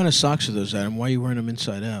bookie. What kind of socks are those, Adam? Why are you wearing them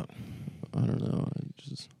inside out? I don't know.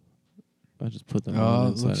 I just put them Oh, on it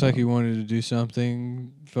inside looks like out. you wanted to do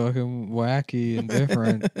something fucking wacky and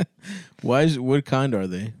different. Why is? What kind are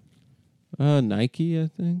they? Nike, I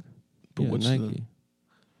think. But Yeah, what's Nike.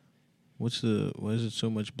 Why is it so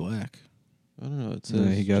much black? I don't know. It says No,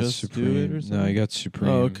 he got just Supreme. do it or something. No, he got Supreme.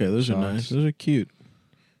 Oh, okay. Those are socks. nice. Those are cute.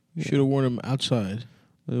 You Yeah. should have worn them outside.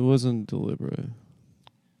 It wasn't deliberate.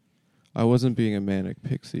 I wasn't being a manic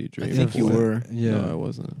pixie dream. I think you were. Yeah. No, I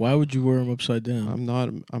wasn't. Why would you wear them upside down?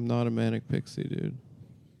 I'm not a manic pixie, dude.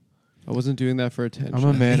 I wasn't doing that for attention. I'm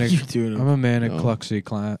a manic. You're doing I'm a manic No. Cluxy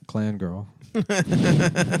clan girl.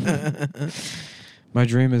 My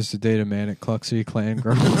dream is to date a manic Cluxy clan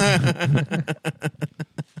girl,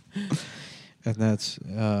 and that's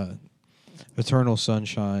eternal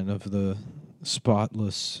sunshine of the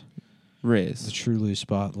spotless, the Race. truly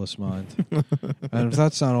spotless mind. And if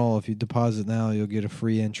that's not all, if you deposit now, you'll get a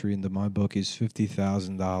free entry into my bookie's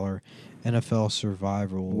 $50,000 NFL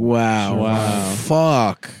Survival. Wow.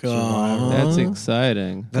 Fuck. Survivor. That's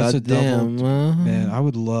exciting. That's a Goddamn, double. Man, I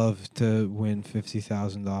would love to win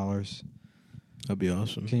 $50,000. That'd be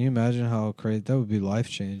awesome. Can you imagine how crazy that would be? Life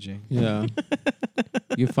changing. Yeah.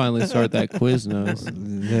 You finally start that Quiznos.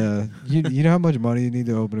 Yeah, you know how much money you need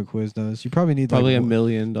to open a Quiznos? You probably need Probably like $1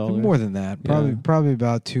 million. more than that. Probably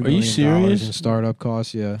about $2 Are you million serious? in startup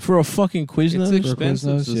costs. Yeah, For a fucking It's Quiznos? expensive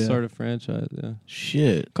Quiznos, to yeah. start a franchise. Yeah.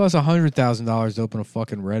 Shit. it costs $100,000 to open a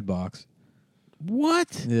fucking red box.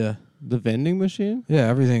 What? Yeah, The vending machine? yeah,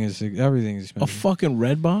 everything is expensive. A fucking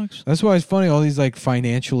red box? That's why it's funny. All these like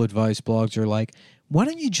financial advice blogs are like, why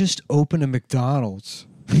don't you just open a McDonald's?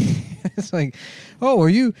 It's like, oh, are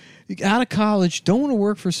you out of college? Don't want to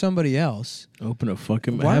work for somebody else? Open a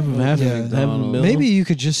fucking... Why- Have yeah. a mill. Maybe you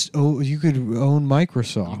could just you could own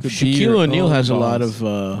Microsoft. could be Shaquille your O'Neal own has a lot boss.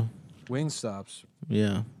 of... Wingstops.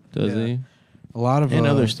 yeah. Does Yeah. he? A lot of And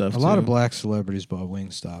other stuff, A lot too. of black celebrities bought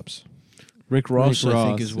Wingstops. Rick Ross, Rick I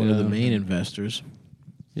think, Ross, is one of the yeah. main investors.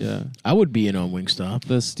 Yeah. I would be in on Wingstop.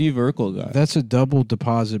 The Steve Urkel guy. That's a double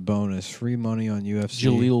deposit bonus, free money on UFC,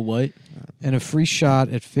 Jaleel White. and a free shot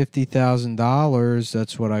at $50,000.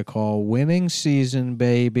 That's what I call winning season,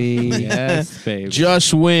 baby. Yes, baby.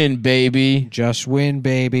 Just win, baby. Just win,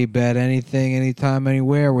 baby. Bet anything, anytime,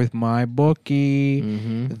 anywhere with my bookie.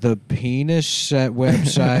 Mm-hmm. The penis set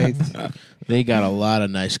website. They got a lot of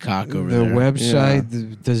nice cock over The there.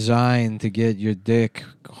 website designed to get your dick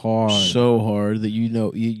hard. So hard that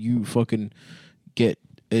you fucking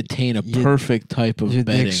attain a You- perfect type of Your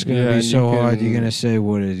betting. dick's gonna Yeah, be and so you hard. can- You're gonna say,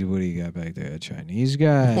 "What do you got back there? A Chinese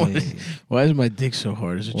guy? Why is my dick so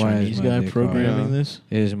hard? Is a Why is Chinese my guy dick programming hard? this?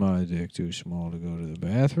 Is my dick too small to go to the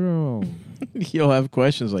bathroom? You'll have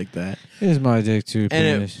questions like that. Is my dick too And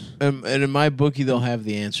it- penis? And in my bookie, they'll have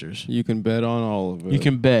the answers. You can bet on all of it. You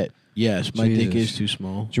can bet. Yes, my dick Jesus. is too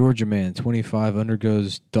small. Georgia man, 25,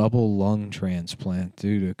 undergoes double lung transplant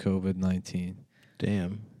due to COVID-19.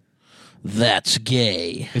 Damn. That's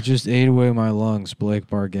gay. It just ate away my lungs. Blake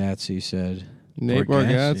Bargatze said. Nate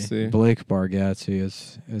Bargatze. Bargatze. Blake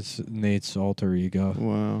Bargatze. It's Nate's alter ego.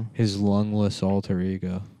 Wow. His lungless alter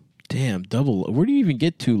ego. Damn, double. Where do you even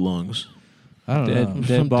get two lungs? I don't Dead- know.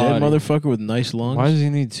 dead Some body. dead motherfucker with nice lungs. Why does he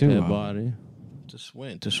need two? Dead body.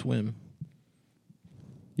 To swim.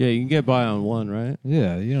 Yeah, you can get by on one, right?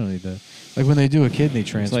 Yeah, you don't need that. Like when they do a kidney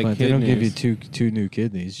transplant, like they don't give you kidneys. two new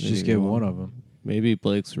kidneys. You There just you get go. one of them. Maybe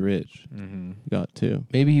Blake's rich. Mm-hmm. Got two.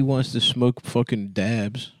 Maybe he wants to smoke fucking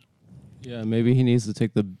dabs. Yeah, maybe he needs to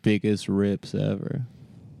take the biggest rips ever.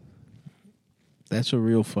 That's a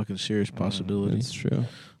real fucking serious possibility. That's true.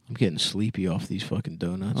 I'm getting sleepy off these fucking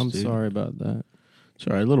donuts. I'm dude. sorry about that.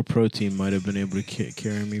 Sorry, a little protein might have been able to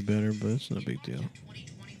carry me better, but it's no big deal.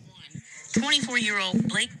 24-year-old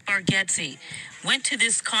Blake Bargetzi went to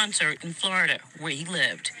this concert in Florida where he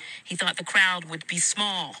lived. He thought the crowd would be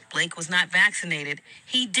small. Blake was not vaccinated.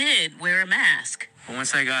 He did wear a mask. But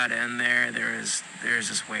once I got in there, there was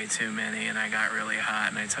just way too many, and I got really hot,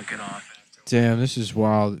 and I took it off. Damn, this is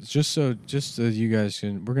wild. Just so you guys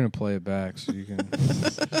can, we're gonna play it back so you can.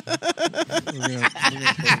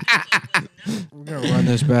 we're gonna run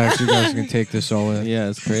this back so you guys can take this all in. Yeah,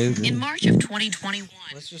 it's crazy. In March of 2021.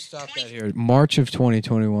 Let's just stop that here. March of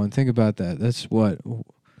 2021. Think about that. That's what.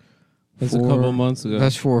 That's a couple months ago.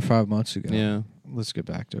 That's 4 or 5 months ago. Yeah. Let's get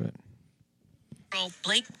back to it.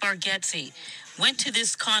 Blake Bargetzi went to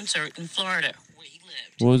this concert in Florida where he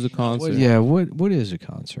lived. What was a concert? What is a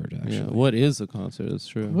concert actually? Yeah, what is a concert? That's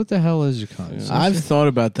true. What the hell is a concert? Yeah. I've thought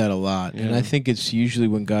about that a lot, and Yeah. I think it's usually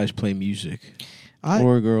when guys play music.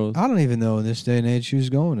 Or girls. I don't even know in this day and age who's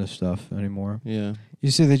going to stuff anymore. Yeah.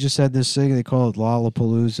 You see, they just had this thing. They call it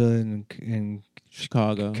Lollapalooza in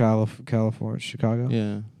Chicago. California, Chicago.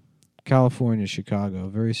 Yeah. California, Chicago,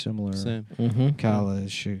 very similar. Same. Mm-hmm. Chicago.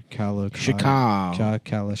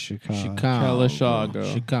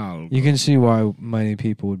 Chicago. You can see why many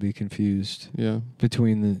people would be confused Yeah.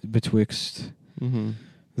 betwixt Mm-hmm.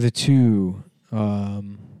 the two. I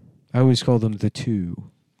always call them the two.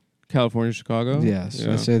 California, Chicago? Yes,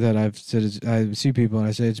 Yeah. I say that. I see people and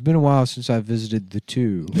I say it's been a while since I've visited the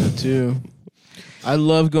two. Too. I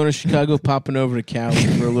love going to Chicago, popping over to Cali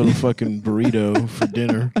for a little fucking burrito for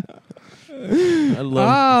dinner. I love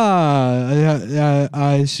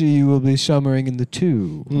I see you will be summering in the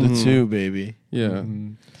two. the two, baby. Yeah.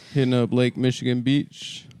 Mhm. Hitting up Lake Michigan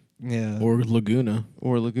Beach Yeah. Or Laguna.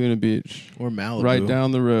 or Laguna Beach. Or Malibu. Right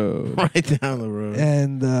down the road. Right down the road.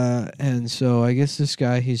 And so I guess this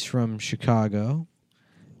guy, he's from Chicago,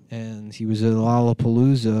 and he was at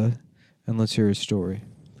Lollapalooza, and let's hear his story.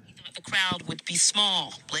 He thought the crowd would be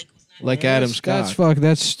small. Blake was not. Like Adam Scott.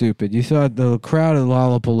 That's stupid. You thought the crowd at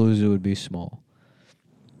Lollapalooza would be small.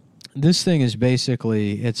 This thing is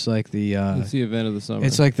basically, it's like the It's the event of the summer.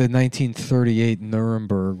 it's like the 1938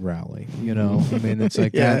 Nuremberg rally. You know, I mean, it's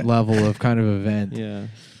like Yeah. that level of kind of event. yeah.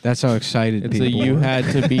 That's how excited It's people a you were. had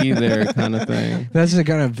to be there kind of thing. That's the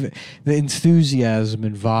kind of the enthusiasm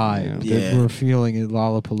and vibe Yeah. that we're feeling at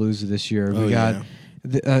Lollapalooza this year. Oh, We got yeah.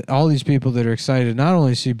 all these people that are excited not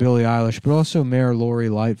only to see Billie Eilish, but also Mayor Lori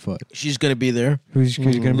Lightfoot, She's going to be there. who's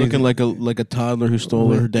going to be Looking like a toddler who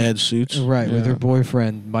stole her dad's suits. right with Yeah. her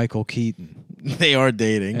boyfriend Michael Keaton, They are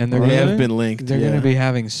dating. and they they're have been linked. They're going yeah. to be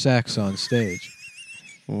having sex on stage.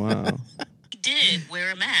 Wow. He did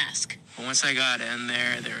wear a mask. But once I got in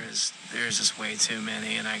there, there was just way too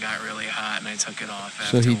many, and I got really hot, and I took it off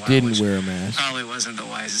So after he a while, didn't which wear a mask. Probably wasn't the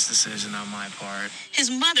wisest decision on my part.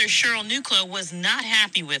 His mother, Cheryl Nuclo, was not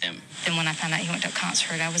happy with him. Then when I found out he went to a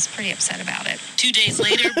concert, I was pretty upset about it. 2 days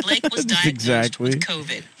later, Blake was diagnosed Exactly. with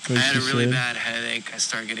COVID. I had a she really said. bad headache. I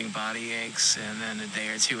started getting body aches, and then a day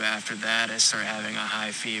or two after that, I started having a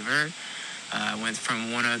high fever. I went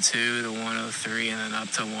from 102 to 103 and then up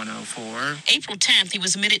to 104. April 10th, he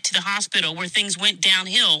was admitted to the hospital where things went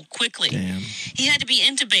downhill quickly. Damn. He had to be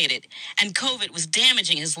intubated, and COVID was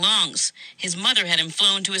damaging his lungs. His mother had him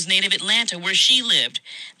flown to his native Atlanta where she lived.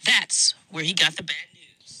 That's where he got the bad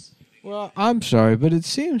news. Well, I'm sorry, but it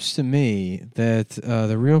seems to me that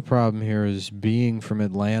the real problem here is being from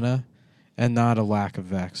Atlanta and not a lack of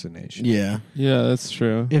vaccination. Yeah. Yeah, that's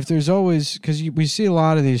true. If there's always, because we see a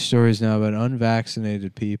lot of these stories now about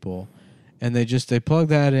unvaccinated people, and they plug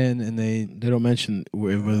that in and they don't mention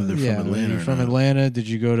whether they're from were Atlanta you or from not. Atlanta? Did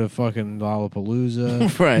you go to fucking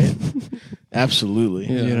Lollapalooza? Right. Absolutely.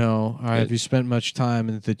 Yeah. You know, all right, have you spent much time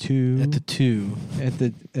at the two? At the two. At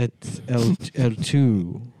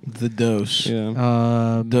L2. The dose.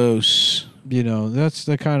 Yeah. Dose. You know, that's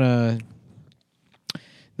the kind of.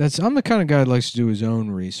 I'm the kind of guy that likes to do his own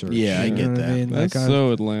research. Yeah, I you know get what that. I mean? That's Like,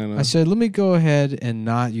 so Atlanta. I said, let me go ahead and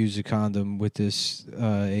not use a condom with this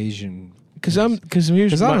Asian. Because here's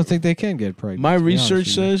Because I my, don't think they can get pregnant. my to be honest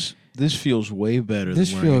research with you. says this feels way better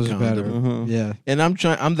This than wearing feels a condom. better. Uh-huh. Yeah.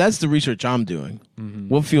 And that's the research I'm doing. Mhm.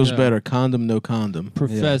 What feels Yeah. better, condom, no condom?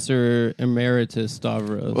 Professor Emeritus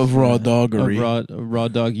Stavros. Of raw doggery. Of raw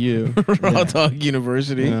dog you. Raw Dog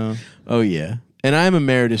University. Yeah. Oh, yeah. And I'm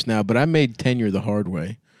emeritus now, but I made tenure the hard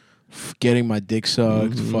way. Getting my dick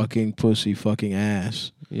sucked, fucking pussy, fucking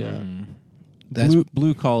ass. Yeah. That's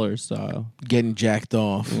Blue collar style. getting jacked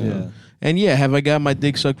off. Yeah. And yeah, have I got my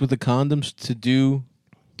dick sucked with the condoms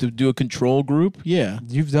to to do a control group. Yeah,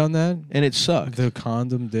 You've done that? and it sucked. The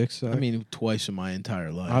condom dick suck? I mean, twice in my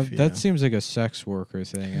entire life. that seems like a sex worker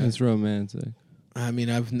thing. It's romantic. I mean,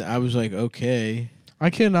 I was like, okay. I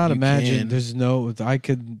cannot You imagine. can. There's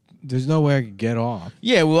no way I could get off.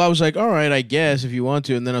 Yeah, well, I was like, all right, I guess if you want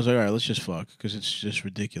to, and then I was like, all right, let's just fuck because it's just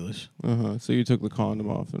ridiculous. So you took the condom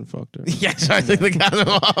off and fucked her. Yeah, so I took the condom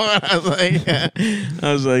off. And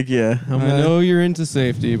I was like, yeah, I know you're into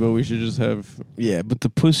safety, but we should just have. yeah, but the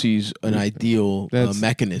pussy's an ideal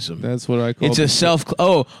mechanism. That's what I call. It's a self.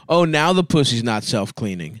 Oh, now the pussy's not self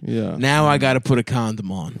cleaning. Yeah. Now I got to put a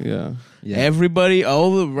condom on. Yeah. Everybody,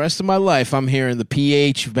 all the rest of my life, I'm hearing the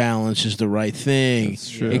pH balance is the right thing. That's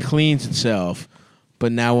true. It cleans itself.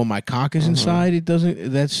 But now when my cock is inside, it doesn't.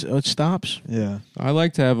 It stops. Yeah. I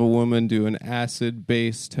like to have a woman do an acid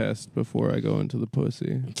base test before I go into the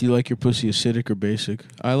pussy. Do you like your pussy acidic or basic?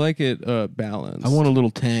 I like it balanced. I want a little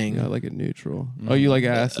tang. Yeah, I like it neutral. Oh, you like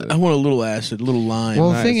acid? I want a little acid, a little lime. Well,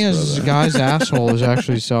 the Nice, thing is, brother. a guy's asshole is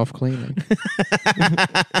actually self-cleaning.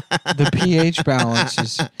 The pH balance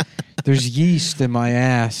is. There's yeast in my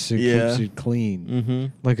ass. It keeps it clean. Mm-hmm.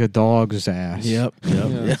 Like a dog's ass. Yep. Yeah,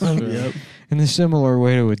 that's true. Yep. In a similar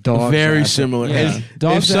way to a dog's Very ass. similar. Yeah. And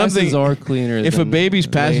Dogs' if something, asses are cleaner. if a than baby's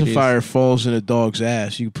ladies'. pacifier falls in a dog's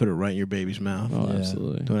ass, you can put it right in your baby's mouth. Oh, Yeah.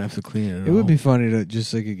 absolutely. Don't have to clean it. At It would all. be funny to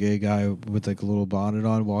just like a gay guy with like a little bonnet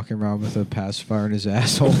on walking around with a pacifier in his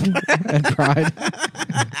asshole and pride.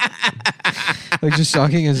 Like just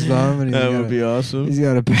sucking his thumb and he's That got would be awesome. he's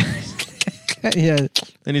got a yeah,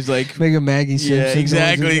 And he's like, make a Maggie Simpson. yeah, noise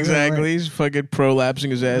exactly, or something. exactly. He's fucking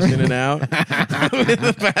prolapsing his ass in and out with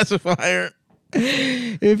the pacifier.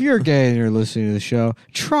 If you're gay and you're listening to the show,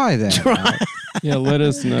 try that out. Yeah, let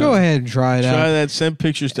us know. Go ahead and try it Try out. that. Send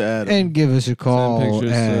pictures to Adam. And give us a call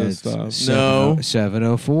pictures to at stuff.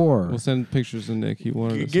 704. We'll send pictures to Nick. He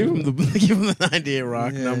wanted to give see him the that. give him the 98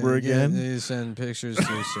 Rock number again. You send pictures to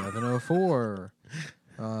 704.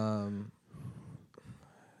 Adam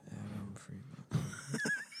Friedman.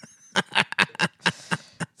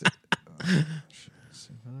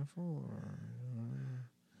 704.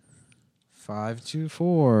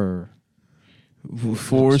 524.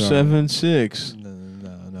 476.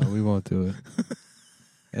 No, we won't do it.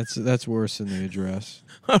 That's worse than the address.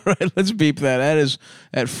 All right, let's beep that. That is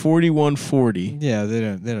at 4140. Yeah, they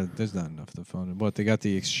don't. There's not enough to phone. What, they got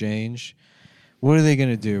the exchange? What are they going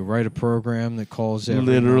to do? Write a program that calls every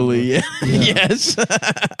Literally, number? yeah. Yes.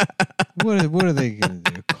 What are they going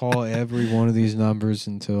to do? Call every one of these numbers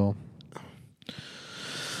until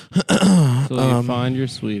So you find your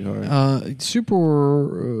sweetheart. Super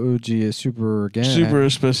organic. Super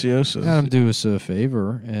Especiosa. Adam, do us a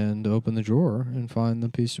favor and open the drawer and find the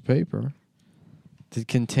piece of paper that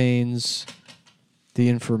contains the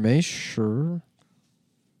information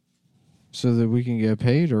so that we can get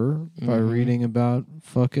paid her by reading about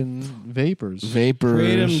fucking vapors.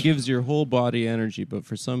 Kratom gives your whole body energy, but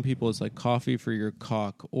for some people it's like coffee for your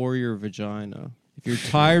cock or your vagina. If you're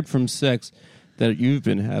tired from sex that you've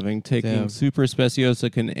been having, taking Damn. Super Speciosa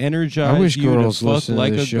can energize I wish you girls to fuck listen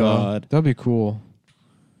like to a this show. god. That'd be cool.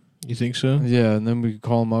 You think so? Yeah, and then we could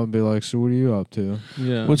call them up and be like, so what are you up to?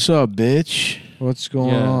 Yeah. What's up, bitch? What's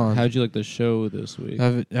going yeah. on? How'd you like the show this week?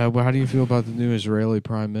 How do you feel about the new Israeli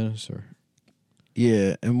prime minister?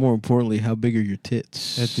 Yeah, and more importantly, how big are your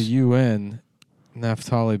tits? At the UN,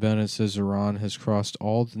 Naftali Bennett says Iran has crossed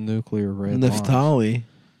all the nuclear red lines. Naftali.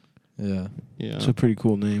 Yeah. Yeah. It's a pretty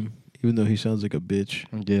cool name, even though he sounds like a bitch.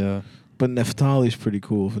 Yeah. But Naftali's pretty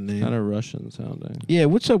cool of a name. Kind of Russian sounding. Yeah,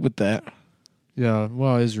 what's up with that? Yeah.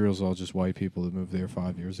 Well, Israel's all just white people that moved there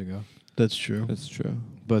 5 years ago. That's true. That's true.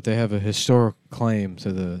 But they have a historic claim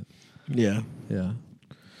to the... Yeah. Yeah.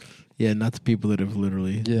 Yeah, not the people that have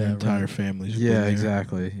literally Yeah, their entire right. families. Yeah, been there.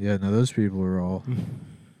 exactly. Yeah, no, those people are all...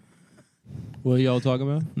 What are y'all talking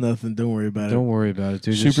about? Nothing. Don't worry about Don't worry about it,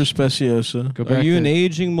 dude. Super Just Speciosa. go back Are you to... an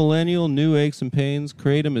aging millennial, new aches and pains?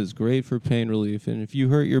 Kratom is great for pain relief. And if you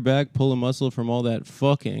hurt your back, pull a muscle from all that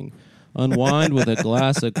fucking. Unwind with a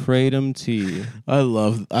glass of Kratom tea. I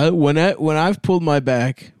love when I've pulled my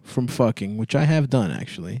back from fucking, which I have done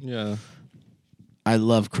actually. Yeah. I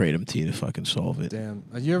love kratom tea to fucking solve it. Damn.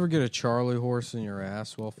 You ever get a Charlie horse in your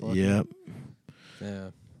ass while fucking? Yep. Yeah.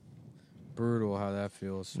 Brutal how that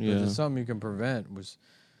feels. Yeah. But it's something you can prevent.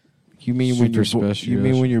 You mean when your Super special. you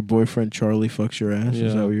mean when your boyfriend Charlie fucks your ass? Yeah.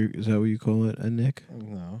 Is that what you call it, Nick?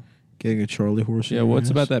 No. Getting a Charlie horse? in Yeah, your what's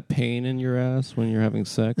ass? about that pain in your ass when you're having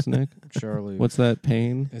sex, Nick? Charlie. What's that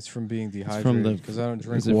pain? It's from being from dehydrated. the- Because I don't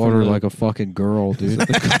drink is it from water the- like a fucking girl, dude.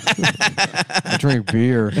 I drink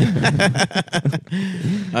beer.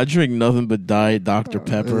 I drink nothing but Diet Dr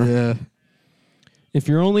Pepper. Yeah. If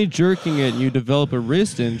you're only jerking it and you develop a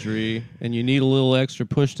wrist injury and you need a little extra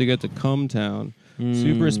push to get to Cum Town,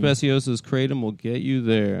 Super Speciosa's Kratom will get you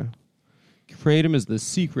there. Kratom is the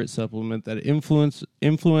secret supplement that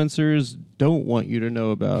influencers don't want you to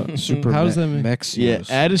know about. Super How's that? Mexios.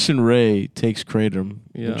 Yeah, Addison Rae takes Kratom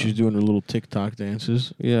Yeah. when she's doing her little TikTok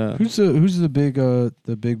dances. Yeah. Who's the big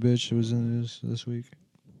bitch who was in the news this week?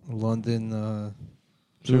 London.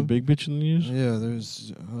 Is there a big bitch in the news? Yeah,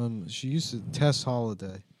 there's. She used to Tess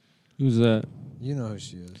Holiday. Who's that? You know who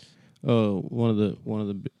she is. Oh, one of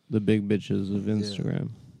the big bitches of Instagram.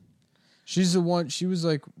 She's the one. She was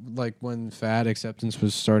like when fat acceptance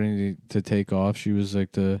was starting to take off. She was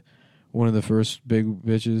like one of the first big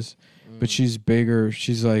bitches, but she's bigger.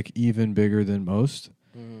 She's like even bigger than most,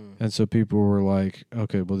 and so people were like,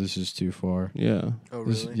 "Okay, well, this is too far." Yeah. Oh,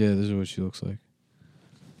 This is what she looks like.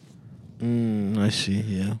 I see.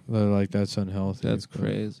 Yeah, Like that's unhealthy. That's but,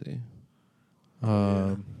 crazy.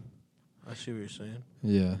 I see what you're saying.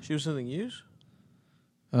 Yeah. She was in the news.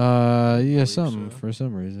 Yeah, so. for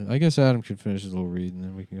some reason. I guess Adam could finish his little read and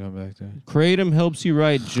then we can come back to it. Kratom helps you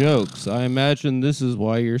write jokes. I imagine this is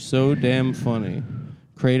why you're so damn funny.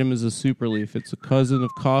 Kratom is a super leaf. It's a cousin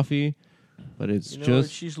of coffee, but it's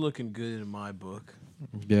just... she's looking good in my book.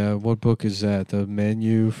 Yeah, what book is that? The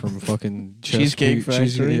Menu from fucking Cheesecake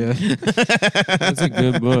Factory? Yeah. That's a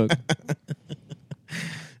good book.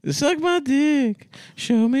 Suck my dick,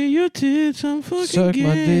 show me your tits, I'm fucking Suck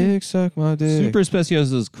my dick, suck my dick. Super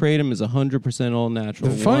Speciosa's Kratom is 100% all natural.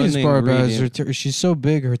 The funniest One part about it ingredient is she's so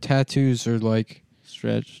big, her tattoos are like,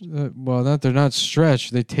 stretched. they're not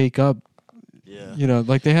stretched. They take up,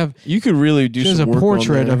 like they have. You could really do She has some a work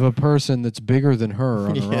portrait on of a person that's bigger than her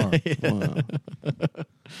on her arm. Wow.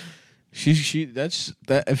 That's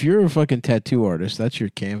that. If you're a fucking tattoo artist, that's your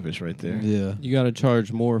canvas right there. Yeah. You got to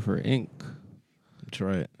charge more for ink. That's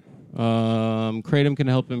right. Kratom can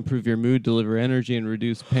help improve your mood, deliver energy, and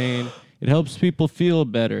reduce pain. It helps people feel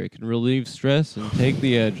better. It can relieve stress and take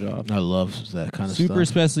the edge off. I love that kind of Super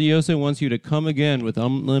stuff. Speciosa wants you to come again with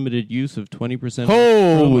unlimited use of 20%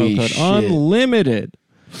 Holy promo code. shit. Unlimited.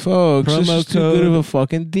 Folks, this Promo is too good of a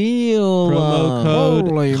fucking deal. Promo code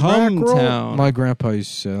Holy Cum mackerel. Town. My grandpa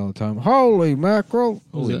used to say all the time, holy mackerel.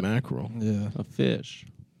 Holy it? mackerel. Yeah, A fish.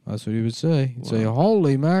 that's what he would say. He'd say, Wow.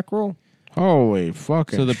 holy mackerel. Holy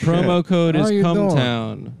fucking So the shit. promo code How is you doing?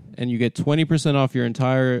 Cumtown, and you get 20% off your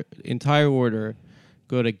entire order.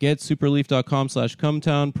 Go to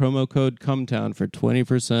getsuperleaf.com/Cumtown, promo code Cumtown for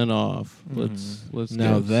 20% off. Let's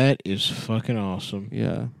Now get- that is fucking awesome.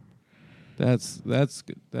 yeah, that's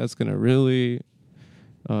gonna really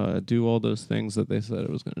do all those things that they said it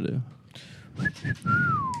was gonna do.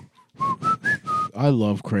 I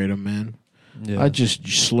love Kratom, man. Yeah. I just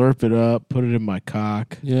slurp it up, put it in my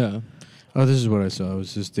cock. Yeah, Oh, this is what I saw. It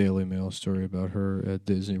was this Daily Mail story about her at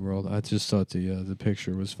Disney World. I just thought the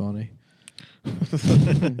picture was funny.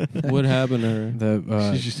 what happened to her?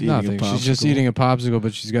 That She's just eating a nothing. She's just popsicle. eating a popsicle,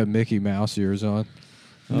 but she's got Mickey Mouse ears on.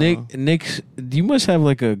 Nick, you must have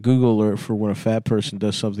like a Google alert for when a fat person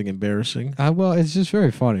does something embarrassing. Well, it's just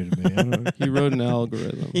very funny to me. I don't, He wrote an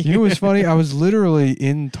algorithm. you know what's funny? I was literally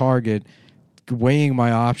in Target weighing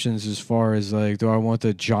my options as far as like, do I want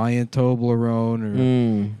the giant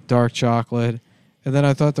Toblerone or dark chocolate? And then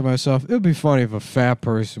I thought to myself, it would be funny if a fat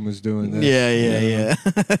person was doing this. Yeah.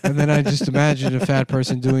 And then I just imagined a fat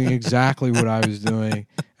person doing exactly what I was doing.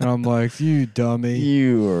 And I'm like, you dummy.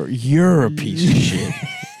 You're a piece of shit.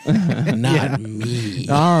 Not me.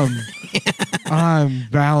 I'm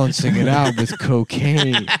balancing it out with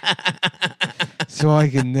cocaine. So I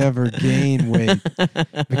can never gain weight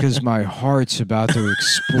because my heart's about to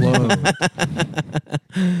explode.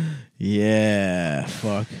 Yeah,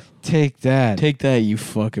 fuck. Take that. Take that, you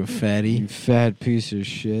fucking fatty. You fat piece of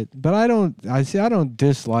shit. But I don't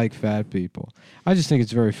dislike fat people. I just think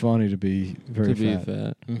it's very funny to be very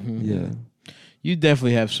fat. Mm-hmm. Yeah. You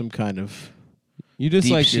definitely have some kind of You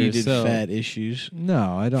dislike deep-seated yourself. fat issues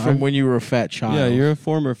No, I don't. from when you were a fat child. Yeah, you're a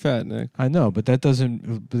former fat, Nick. I know, but that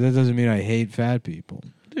doesn't mean I hate fat people.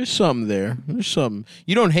 There's something there. There's something.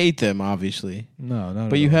 You don't hate them, obviously, No, not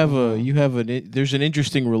but at you all. there's an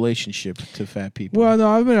interesting relationship to fat people. Well, no,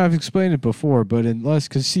 I've explained it before, but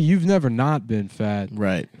because see, you've never not been fat,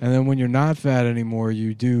 Right. and then when you're not fat anymore,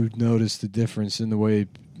 you do notice the difference in the way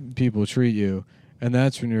people treat you, and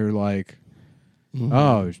that's when you're like,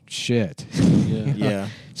 oh shit. Yeah. Yeah.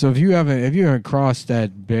 So if you haven't crossed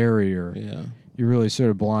that barrier, Yeah. you're really sort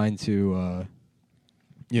of blind to,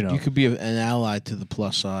 You could be an ally to the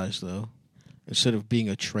plus size, though, instead of being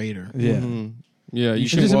a traitor. yeah. Mhm. Yeah, you You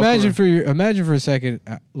should just walk imagine for a second,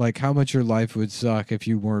 like how much your life would suck if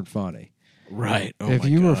you weren't funny. Right. Oh if my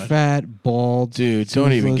you were God. fat, bald, Dude,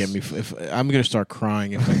 don't even get toothless- me. If I'm gonna start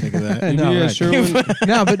crying if I think of that. No, Yeah, right. Sherwin-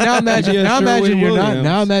 No, but now imagine, Yeah, now imagine Sherwin you're not. Williams.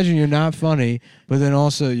 Now imagine you're not funny, but then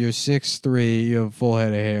also you're 6'3", you have a full head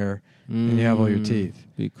of hair, and you have all your teeth.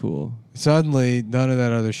 Be cool. Suddenly, none of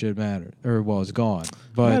that other shit mattered, or well, it's gone.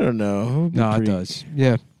 But I don't know. It would be no, it pretty- does.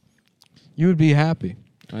 Yeah, you would be happy.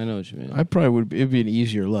 I know what you mean. I probably would. It'd be an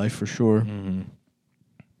easier life for sure. Mm-hmm.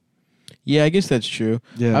 Yeah, I guess that's true.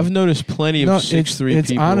 Yeah, I've noticed plenty of no, 6'3" it's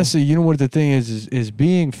people. honestly, you know what the thing is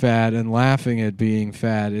being fat and laughing at being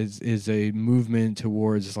fat is a movement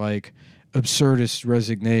towards like absurdist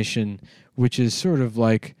resignation, which is sort of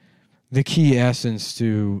like the key essence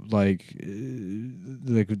to like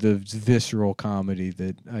the visceral comedy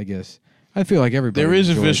that I guess I feel like everybody there is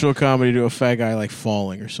a enjoys. visual comedy to a fat guy like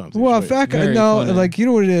falling or something. Well, a Right. fat guy, very no, funny. like you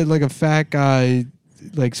know what it is, like a fat guy,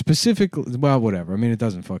 like specifically. Well, whatever. I mean, it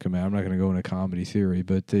doesn't fucking matter. I'm not going to go into comedy theory,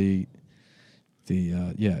 but it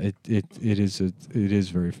is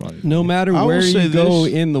very funny. No matter I will where say you go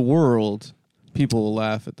this. in the world, people will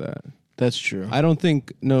laugh at that. That's true. I don't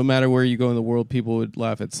think no matter where you go in the world, people would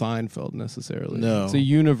laugh at Seinfeld necessarily. No. It's a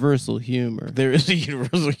universal humor. There is a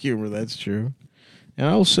universal humor. That's true. And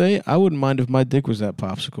I will say, I wouldn't mind if my dick was that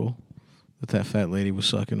popsicle that fat lady was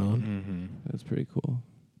sucking on. Mm-hmm. That's pretty cool.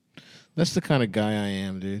 That's the kind of guy I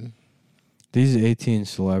am, dude. These 18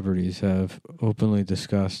 celebrities have openly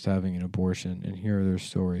discussed having an abortion, and here are their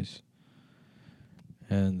stories.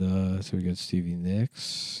 And so we got Stevie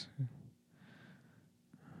Nicks.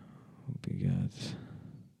 We got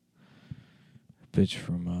a bitch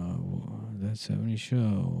from That 70s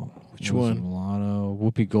Show. Which Alyssa one? Milano.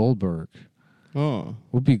 Whoopi Goldberg. Oh.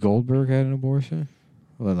 Whoopi Goldberg had an abortion?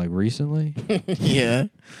 Well, like recently? Yeah.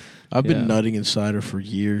 I've been Yeah. nutting inside her for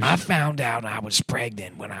years. I found out I was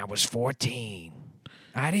pregnant when I was 14.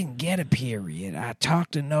 I didn't get a period. I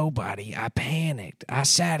talked to nobody. I panicked. I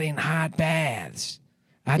sat in hot baths.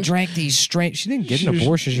 I drank these strange. She didn't get an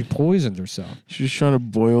abortion. She poisoned herself. She's just trying to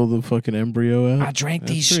boil the fucking embryo I out. drank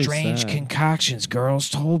That's these pretty strange sad. concoctions girls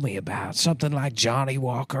told me about. Something like Johnny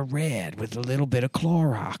Walker Red with a little bit of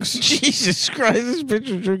Clorox. Jesus Christ, this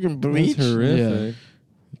bitch was drinking That's bleach. horrific.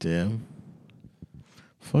 Damn.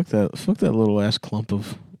 Fuck that little ass clump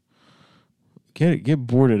of. Get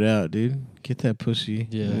boarded out, dude. Get that pussy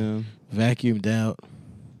Yeah. vacuumed out.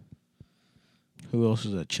 Who else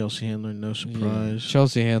is that? Chelsea Handler, no surprise.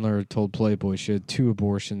 Chelsea Handler told Playboy she had 2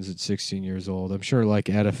 abortions at 16 years old. I'm sure, like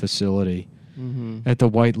at a facility, Mm-hmm. at the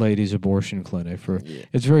White Ladies Abortion Clinic.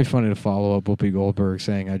 It's very funny to follow up Whoopi Goldberg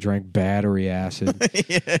saying, "I drank battery acid,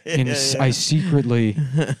 and I secretly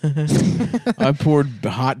I poured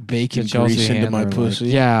hot bacon grease into my pussy.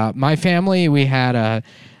 yeah, my family, we had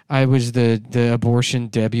I was the abortion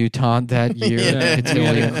debutante that year. Yeah. until We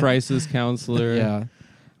had we- a crisis counselor. yeah.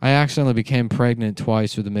 I accidentally became pregnant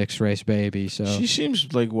twice with a mixed race baby. So She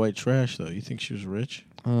seems like white trash, though. You think she was rich?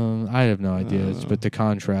 I have no idea. But the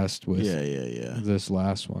contrast with Yeah. this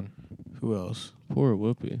last one, Who else? Poor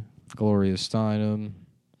Whoopi. Gloria Steinem,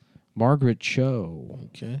 Margaret Cho,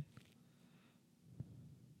 Okay.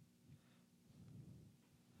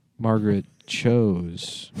 Margaret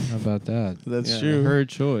chose. How about that? That's Yeah, true. Her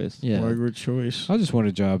choice. Yeah. Margaret Choice. I just want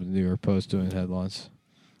a job in the New York Post doing headlines.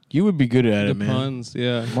 You would be good at The it, man. puns,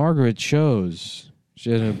 yeah. Margaret chose.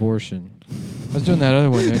 She had an abortion. I was doing that other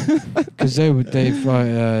one because with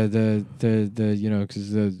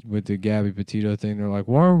the Gabby Petito thing, they're like,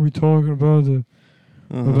 why are we talking about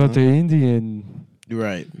the Indian?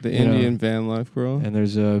 Right. The you know. Indian van life girl. And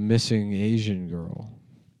there's a missing Asian girl.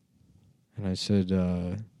 And I said,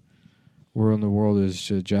 where in the world is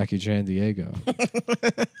Jackie Chan Diego?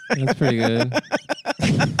 That's pretty good.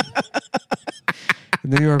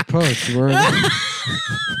 New York Post. Where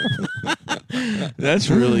That's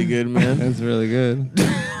really good, man. That's really good.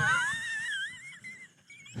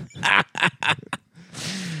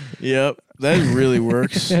 Yep. That really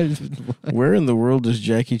works. Where in the world is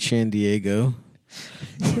Jackie Chan Diego?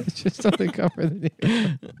 just on the cover of the New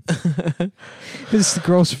York. This is the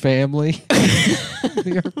girl's family.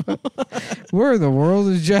 New York Post. Where in the world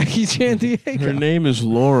is Jackie Chan Diego? Her name is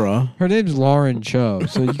Laura. Her name's Lauren Cho,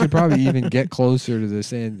 so you could probably even get closer to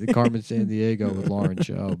the Carmen San Diego with Lauren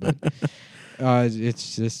Cho. But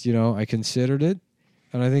it's just, I considered it,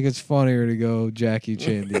 and I think it's funnier to go Jackie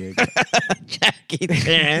Chan Diego. Jackie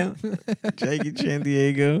Chan. Jackie Chan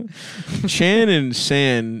Diego. Chan and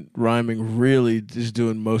San rhyming really is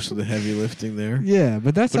doing most of the heavy lifting there. Yeah,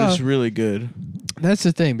 but But it's really good. that's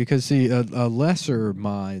the thing, because see, a lesser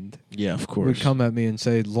mind Yeah, of would course. come at me and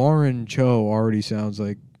say, Lauren Cho already sounds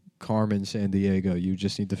like Carmen San Diego. You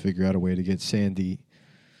just need to figure out a way to get Sandy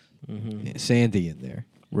in there.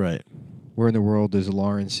 Right. Where in the world is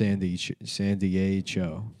Lauren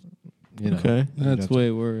Sandiego? You know, Okay. That's way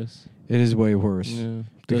worse. It is way worse. Yeah.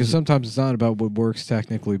 Because sometimes it's not about what works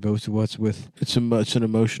technically, but what's with It's an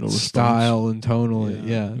emotional response. style and tonal.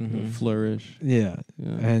 Yeah. Mm-hmm. Flourish. Yeah. Yeah.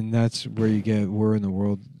 And that's where you get where in the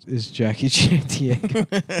world is Jackie Chan Diego.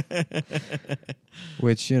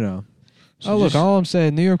 Which, you know. So Look, just- all I'm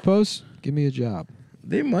saying, New York Post, give me a job.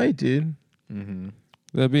 They might, dude. Mm-hmm.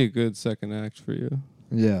 That'd be a good second act for you.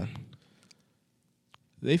 Yeah.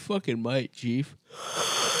 They fucking might, Chief.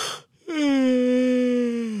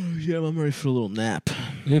 Yeah, I'm ready for a little nap.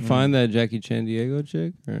 Did you find that Jackie Chan Diego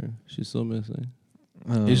chick? Or she's still missing?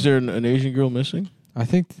 Is there an Asian girl missing? I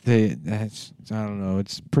think that's, I don't know,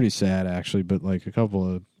 it's pretty sad actually, but like a couple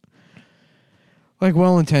of like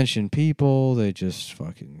well-intentioned people, they just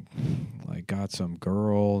fucking like got some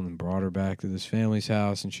girl and brought her back to this family's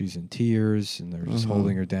house and she's in tears and they're just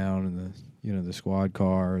holding her down in the, you know, the squad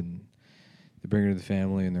car and they bring her to the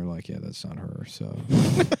family and they're like, yeah, that's not her. So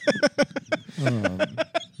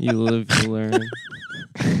You live, you learn.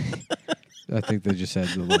 I think they just had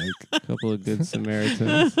to like A couple of good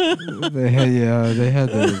Samaritans. they had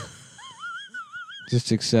to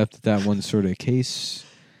just accept that one sort of case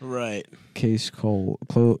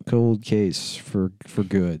cold case for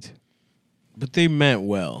good. But they meant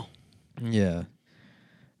well. Yeah.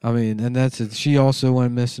 I mean, and that's it. She also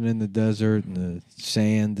went missing in the desert, and the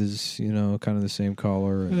sand is, you know, kind of the same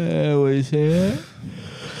color. And, and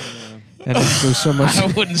there's so much. I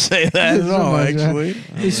wouldn't say that There's at so all, much, actually.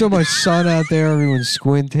 There's so much sun out there. Everyone's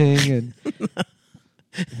squinting, and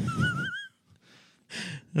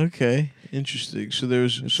Okay, interesting. So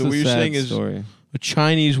It's so a what you're sad saying is story. a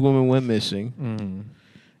Chinese woman went missing,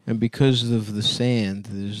 and because of the sand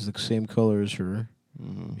is the same color as her,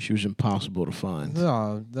 she was impossible to find.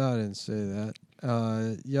 no, I didn't say that.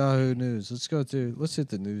 Yahoo News. Let's hit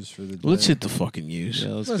the news for the day. Let's hit the fucking news.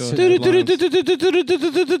 Yeah, let's Let's go. hit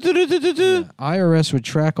Headlines. Yeah. IRS would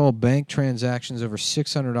track all bank transactions over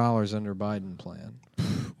 $600 under Biden plan.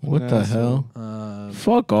 What the hell?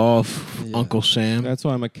 Fuck off, yeah. Uncle Sam. That's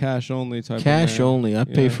why I'm a cash only type Cash of man. only. I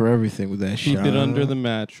pay Yeah. for everything with that shit. Keep it under the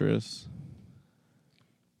mattress.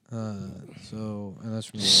 And that's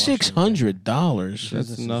from the $600. That's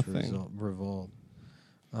Businesses nothing. Revolt.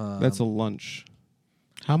 That's a lunch.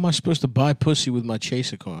 How am I supposed to buy pussy with my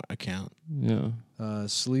Chase account? Yeah.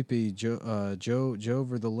 Sleepy Joe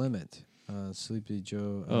over the limit. Sleepy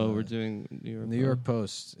Joe. We're doing New York. New York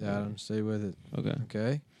Post. Adam, stay with it. Okay.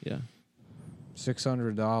 Okay. Yeah.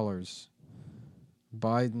 $600.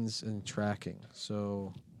 Biden's and tracking.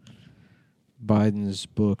 So Biden's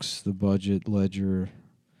books, the budget, ledger.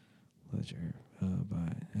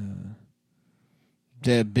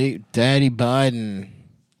 Big Daddy Biden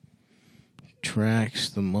tracks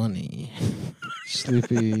the money.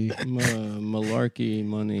 Sleepy. Malarkey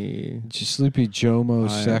money. Sleepy Jomo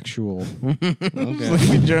sexual.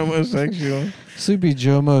 Okay. Homosexual. Sleepy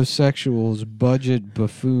Jomo sexual's budget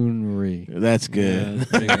buffoonery. That's good. Yeah,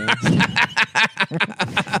 that's pretty good.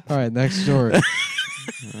 All right, next story. All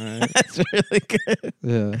right. That's really good.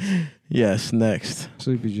 Yeah, Yes, next.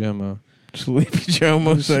 Sleepy Jomo. Sleepy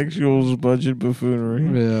Homosexual's budget buffoonery.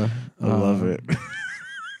 Yeah, I love it. All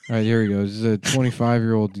right, here he goes. This is a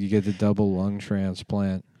 25-year-old. You get the double lung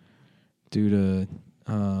transplant due to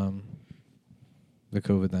the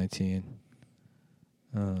COVID-19.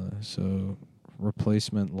 So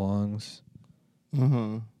replacement lungs.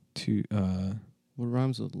 To What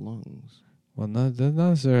rhymes with lungs? well, not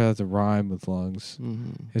necessarily have to rhyme with lungs.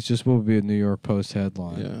 Mm-hmm. It's just what would be a New York Post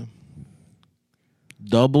headline. Yeah.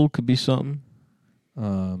 Double could be something.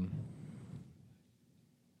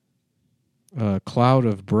 Cloud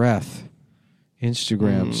of breath.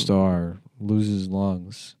 Instagram star loses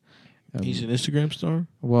lungs. He's an Instagram star?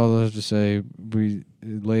 Well, let's just say we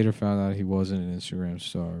later found out he wasn't an Instagram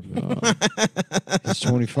star. But, he's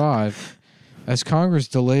 25. As Congress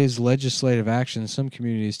delays legislative action, some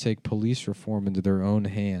communities take police reform into their own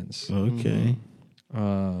hands. Okay.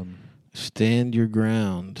 Stand your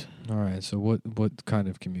ground. All right, so what kind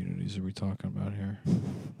of communities are we talking about here?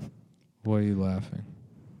 Why are you laughing?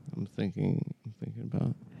 I'm thinking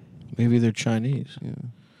about. Maybe they're Chinese. Yeah.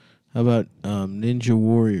 How about Ninja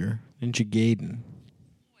Warrior, Ninja Gaiden?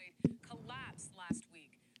 Collapsed last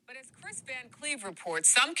week. But as Chris Van Cleve reports,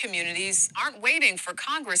 some communities aren't waiting for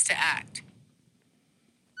Congress to act.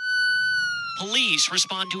 Police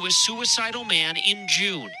respond to a suicidal man in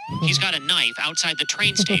June. He's got a knife outside the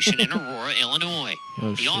train station in Aurora, Illinois.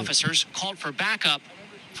 The officers called for backup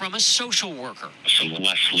from a social worker. Some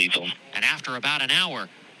less lethal. And after about an hour,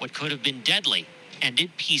 what could have been deadly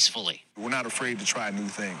ended peacefully. We're not afraid to try new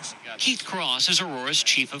things. Keith Cross is Aurora's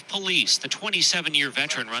chief of police. The 27-year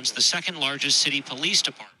veteran runs the second largest city police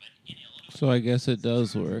department. So I guess it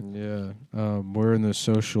does work. Yeah. Where in the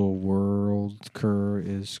social world Kerr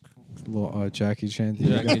is Jackie Chan?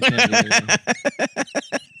 Jackie Chan.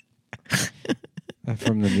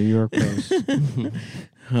 From the New York Post.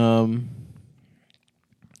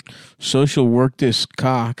 Social work this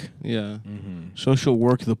cock. Yeah. Mm-hmm. Social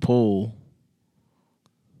work the pole.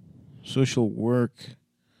 Social work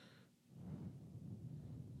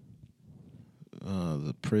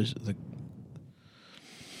the prison.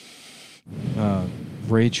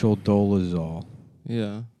 Rachel Dolezal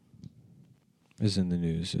Yeah. is in the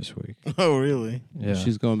news this week. Oh, really? Yeah.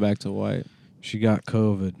 She's going back to white. She got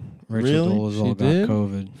COVID. Rachel Really? Dolezal She got did?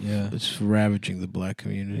 COVID. Yeah. It's ravaging the black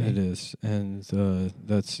community. It is. And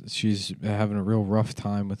she's having a real rough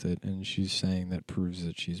time with it, and she's saying that proves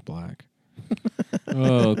that she's black.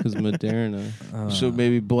 Oh, because Moderna. So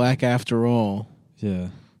maybe black after all. Yeah.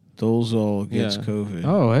 Dolezal gets Yeah. COVID.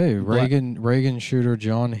 Oh, hey, Reagan shooter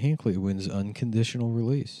John Hinckley wins unconditional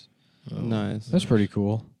release. Nice. That's pretty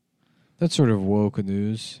cool. That's sort of woke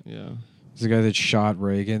news. Yeah. It's the guy that shot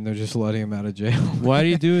Reagan. They're just letting him out of jail. Why do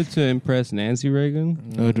you do it to impress Nancy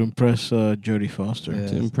Reagan? No, to impress Jodie Foster. Yeah.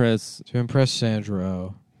 To impress Sandra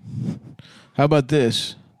Oh. How about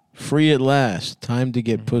this? Free at last. Time to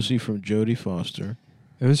get pussy from Jodie Foster.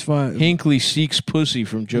 It was fun. Hinckley seeks pussy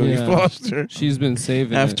from Jodie Yeah. Foster. She's been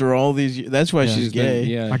saving after all these years. That's why Yeah. she's gay.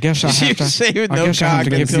 Yeah. I guess I have She's to. saving I no guess I have cock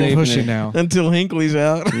to give until, pussy now. until Hinckley's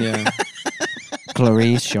out. Yeah.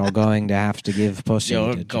 Clarice, you're going to have to give pussy.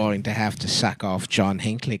 You're going to have to suck off John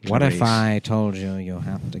Hinckley. What if Clarice. I told you you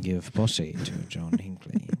have to give pussy to John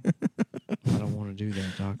Hinckley? I don't want to do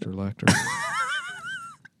that, Dr. Lecter.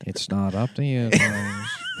 It's not up to you,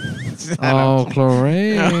 Clarice. Oh,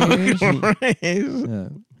 Clarice. Clarice. Yeah.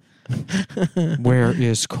 Where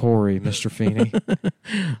is Corey, Mr. Feeney?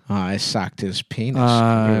 I sucked his penis.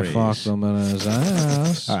 I Clarice. fucked him in his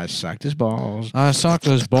ass. I sucked his balls. I sucked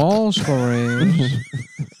his balls, Clarice.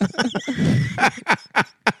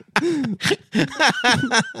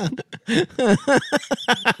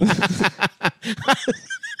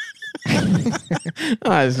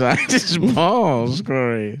 I sucked his balls,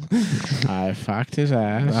 Clarice. I fucked his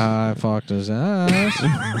ass. I fucked his ass.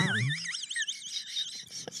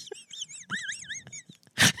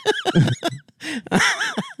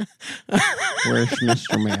 Where's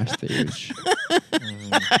Mr. Matthews?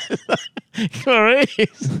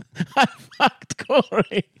 Clarice. I fucked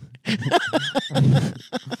Corey.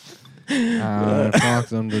 I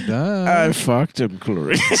fucked him to death. I fucked him,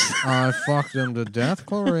 Clarice. I fucked him to death,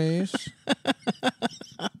 Clarice.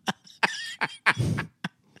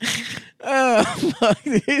 Oh, fuck,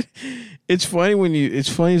 dude. It's funny it's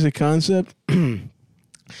funny as a concept.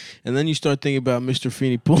 And then you start thinking about Mr.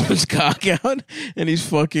 Feeney pulling his cock out and he's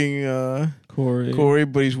fucking Corey,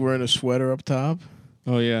 but he's wearing a sweater up top.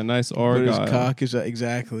 Oh, yeah. Nice But Argyle. his cock is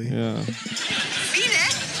exactly. Yeah.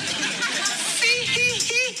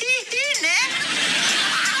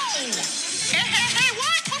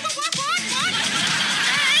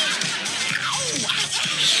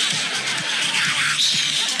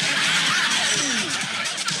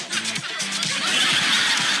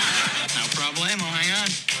 No problemo, hang on.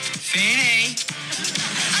 Feeney.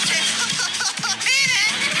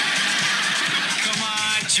 Come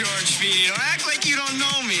on, George Feeney. Don't act like you don't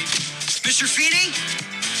know me. Mr. Feeney?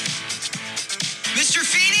 Mr.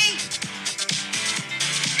 Feeney?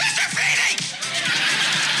 Mr. Feeney!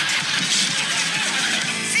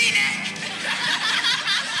 Feeney!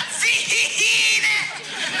 Feeney!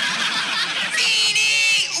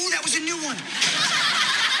 Feeney! Ooh, that was a new one.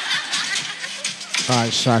 I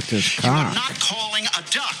sucked his cock. Not calling a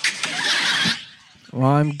duck. Well,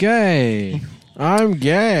 I'm gay. I'm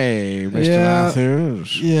gay, Mr. Yeah.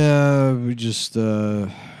 Matthews. Yeah, we just we're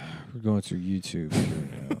going through YouTube here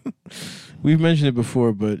now. We've mentioned it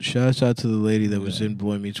before, but shouts out to the lady that was in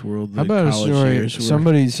Boy Meets World. How about a story?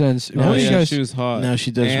 Somebody sends. Oh, what do you yeah, guys- she was hot. Now she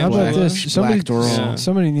does How black, about this? black door. Yeah.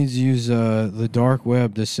 Somebody needs to use the dark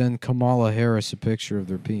web to send Kamala Harris a picture of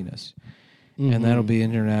their penis, and that'll be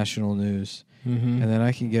international news. Mm-hmm. And then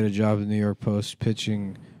I can get a job at the New York Post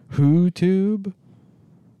pitching WhoTube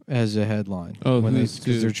as a headline. Oh, because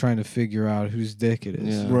WhoTube. they're trying to figure out whose dick it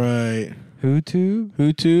is. Yeah. Right. WhoTube?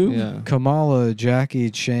 WhoTube? Yeah. Kamala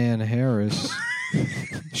Jackie Chan Harris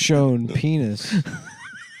shown penis.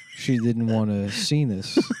 She didn't want to see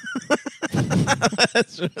this.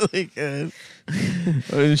 That's really good.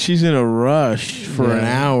 She's in a rush for an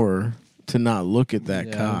hour to not look at that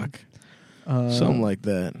Yeah. cock. Something like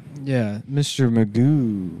that. Yeah, Mr.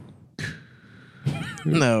 Magoo.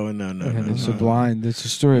 No. And it's a blind. It's a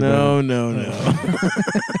story No. about.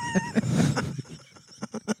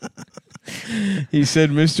 He said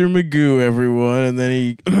Mr. Magoo, everyone, and then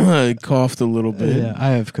he coughed a little bit. Yeah, I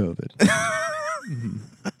have COVID.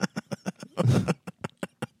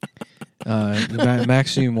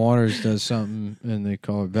 Maxine Waters does something, and they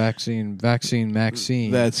call it vaccine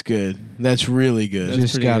Maxine. That's good. That's really good.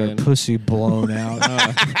 Just got good. her pussy blown out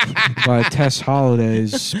by Tess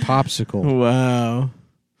Holliday's popsicle. Wow.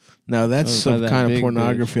 Now that's by some that kind of big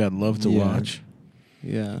pornography I'd love to Yeah. watch.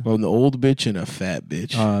 Yeah. Well, an old bitch and a fat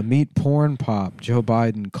bitch. Meet porn pop. Joe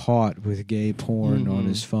Biden caught with gay porn on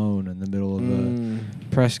his phone in the middle of a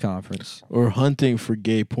press conference. Or hunting for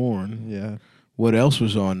gay porn. Yeah. What else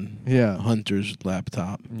was on Yeah. Hunter's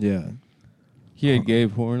laptop? Yeah. He had gay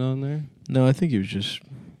porn on there. No, I think he was just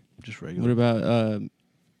regular. What about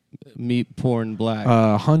Meet Porn Black?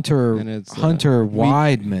 Hunter And it's, Hunter Meet-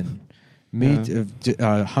 Weidman.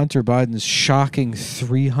 Hunter Biden's shocking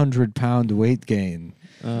 300-pound weight gain.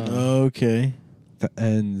 Okay.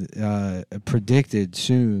 And predicted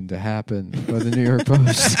soon to happen by the New York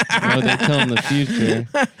Post. They're telling the future.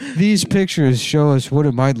 These pictures show us what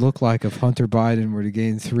it might look like if Hunter Biden were to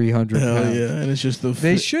gain 300 Hell pounds. yeah, and it's just the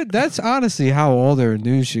They should. That's honestly how all their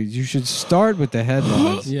news should. You should start with the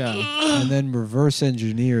headlines, Yeah. and then reverse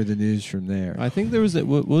engineer the news from there. I think there was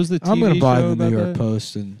what was the TV I'm going to buy show the New about York that?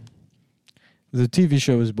 Post, and the TV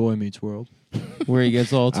show is Boy Meets World. Where he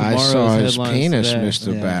gets all I tomorrow's saw his headlines penis, today.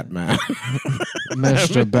 Mr. Yeah. Batman.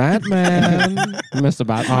 Mr. Batman, Mr.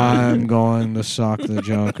 Batman. I'm going to suck the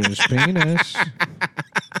Joker's penis.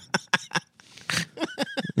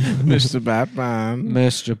 Mr. Batman.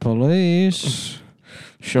 Mr. Police,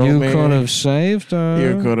 Show you me. could have saved her.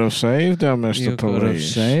 You could have saved her, Mr. You could have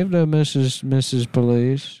Police. saved her, Mrs.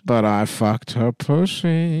 Police. But I fucked her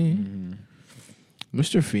pussy.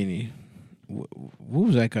 Mr. Feeney. What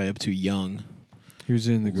was that guy up to young? He was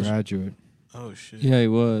in The Graduate. Oh, shit. Yeah, he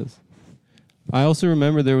was. I also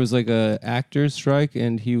remember there was like a actors strike,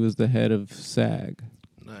 and he was the head of SAG.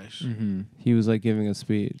 Nice. Mm-hmm. He was like giving a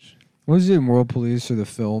speech. Was he in World Police or the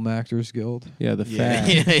Film Actors Guild? Yeah, the Yeah,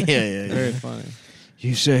 fag. yeah. Very funny.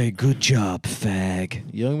 You say, good job, fag.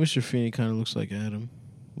 Young Mr. Feeney kind of looks like Adam.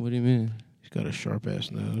 What do you mean? He's got a sharp-ass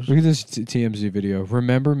nose. Look at this TMZ video.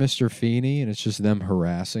 Remember Mr. Feeney? And it's just them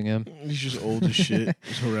harassing him. He's just old as shit.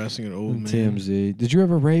 He's harassing an old man. TMZ. Did you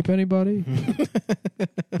ever rape anybody?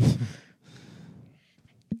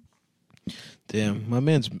 Damn, my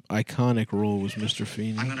man's iconic role was Mr.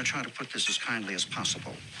 Feeney. I'm going to try to put this as kindly as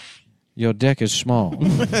possible. Your dick is small.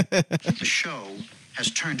 The show has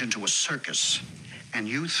turned into a circus, and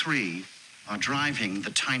you three are driving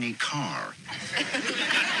the tiny car.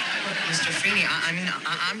 Mr. Feeney,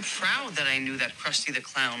 I'm proud that I knew that Krusty the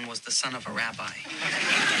Clown was the son of a rabbi. Can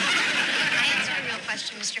I answer a real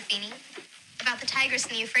question, Mr. Feeney? About the Tigris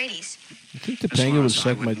and the Euphrates. You think the As far penguin would as I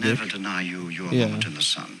suck my would dick? never deny you your Yeah. moment in the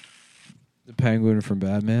sun. The penguin from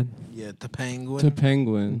Batman? Yeah, the penguin. The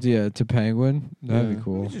penguin. Yeah, to penguin. That'd Yeah. be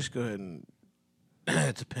cool. Let me just go ahead and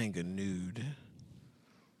Topanga nude.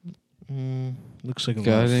 Looks like a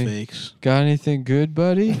lot of fakes. Got anything good,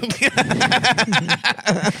 buddy?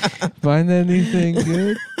 Find anything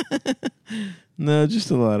good? No,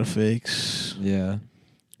 just a lot of fakes. Yeah.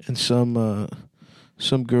 And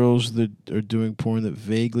some girls that are doing porn that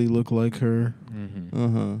vaguely look like her.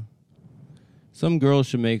 Uh-huh. Some girl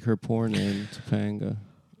should make her porn name Topanga.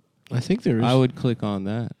 I think there is. I would click on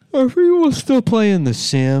that. Are people still playing The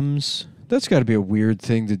Sims? That's got to be a weird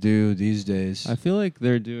thing to do these days. I feel like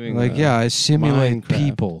they're doing Like, yeah, I simulate Minecraft.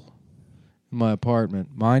 people in my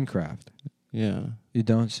apartment. Minecraft. Yeah. You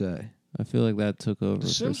don't say. I feel like that took over. The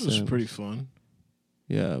for Sims was pretty fun.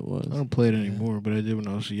 Yeah, it was. I don't play it anymore, but I did when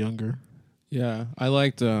I was younger. Yeah, I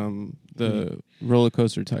liked the Roller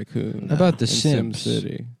Coaster Tycoon. How about The and Sims?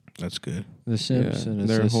 SimCity. That's good. The Sims, Yeah, and it's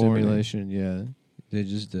they're a horny. simulation. Yeah, they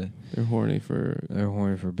just They're horny for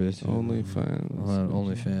bitches. OnlyFans.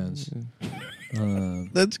 OnlyFans.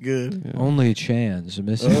 That's good. Yeah. Only Chan's a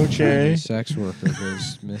missing Okay. Chinese sex worker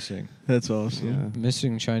goes missing. That's awesome. Yeah.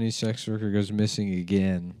 Missing Chinese sex worker goes missing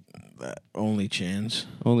again. Only Chance.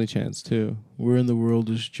 Only Chance too. Where in the world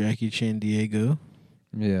is Jackie Chan Diego?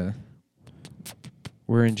 Yeah.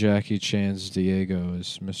 We're in Jackie Chan's Diego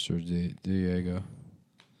is Mr. Diego.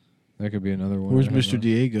 That could be another one. Where's Mr.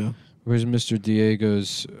 Diego? Where's Mr.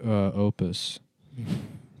 Diego's opus?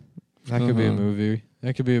 That could be a movie.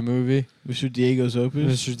 That could be a movie. Mr. Diego's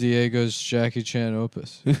opus? Mr. Diego's Jackie Chan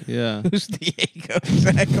opus. Yeah. Who's Diego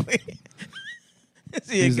exactly? Is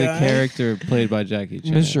he He's a the guy? character played by Jackie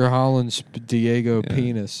Chan. Mr. Holland's Diego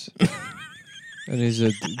penis. And he's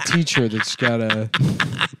a teacher that's got a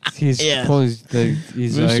he's Mr.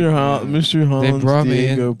 Mr. Holland's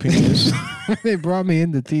Diego Penis. They brought me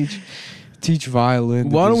in to teach violin.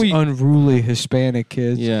 Why don't we unruly Hispanic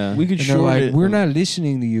kids? Yeah, we could and show they're like, it. we're not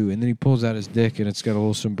listening to you. And then he pulls out his dick, and it's got a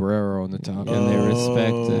little sombrero on the top, and they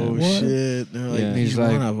respect him. Oh shit! They're like, and he's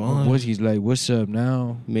like, what's up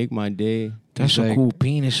now? Make my day. That's a cool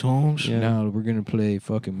penis, Holmes. Yeah. Now we're gonna play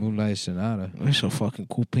fucking Moonlight Sonata. That's a fucking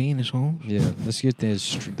cool penis, Holmes. Yeah, let's get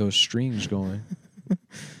those strings going.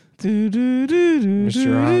 Mr.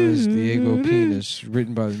 Mr. Holland's Diego Penis,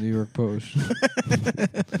 written by the New York Post.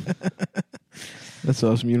 That's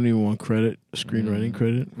awesome. You don't even want credit, screenwriting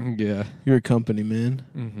credit. Yeah, you're a company man.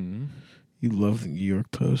 Mm-hmm. You love the New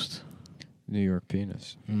York Post. New York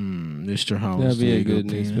Penis. Mr. Holland's That'd be a Diego good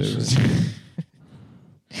Penis. newspaper.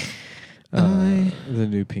 The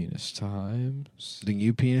New Penis Times. The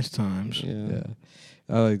New Penis Times. Yeah.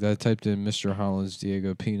 I like that. I typed in Mr. Holland's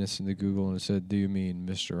Diego Penis into Google and it said, do you mean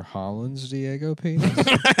Mr. Holland's Diego Penis?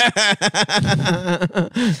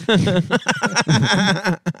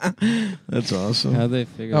 That's awesome. How'd they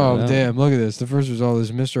figure Oh, that out? damn. Look at this. The first result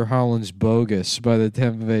is Mr. Holland's Bogus by the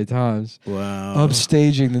Tampa Bay Times. Wow.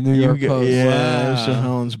 Upstaging the New York Post. Yeah, Wow. Mr.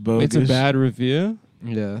 Holland's Bogus. It's a bad review.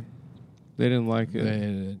 Yeah. They didn't like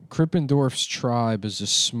it. Krippendorf's Tribe is a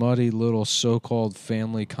smutty little so-called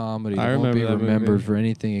family comedy I that won't be remember that remembered movie. for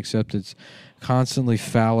anything except its constantly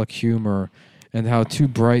phallic humor and how two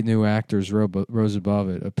bright new actors rose above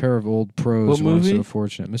it. A pair of old pros What weren't movie? so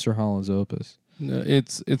fortunate. Mr. Holland's Opus. No,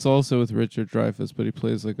 it's also with Richard Dreyfuss, but he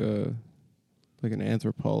plays like an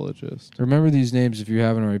anthropologist. Remember these names if you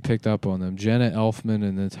haven't already picked up on them. Jenna Elfman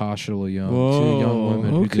and Natasha Lyonne, Whoa, two young women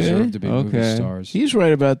who deserve to be movie stars. He's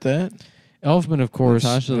right about that. Elfman, of course,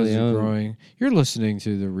 Natasha is Lyonne. growing. You're listening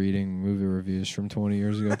to the Reading Movie Reviews from 20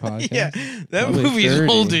 years ago podcast. Yeah, that Probably movie's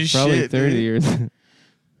 30, old as probably shit. 30 dude. years.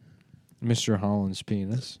 Mr. Holland's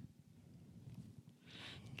Penis.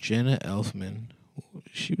 Jenna Elfman.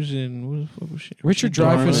 She was in. What was she? Richard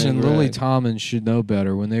Darling Dreyfuss and Lily Greg. Tomlin should know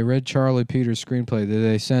better. When they read Charlie Peters' screenplay, did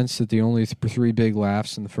they sense that the only three big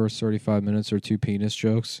laughs in the first 35 minutes are two penis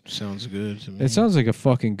jokes? Sounds good to me. It sounds like a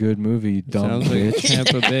fucking good movie, you dumb Sounds like bitch.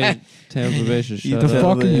 Tampa Bay. Tampa Bay should shut The up.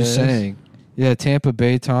 fuck are you ass. saying? Yeah, Tampa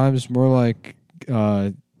Bay Times, more like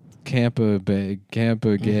Campa Bay,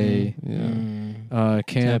 Campa Gay, Yeah.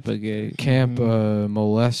 Tampa Gay. Camp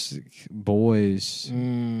Molest Boys,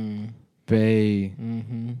 Bay,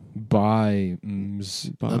 By,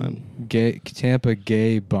 Gay, Tampa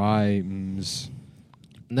Gay By,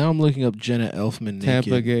 Now I'm looking up Jenna Elfman naked.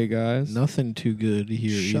 Tampa Gay guys. Nothing too good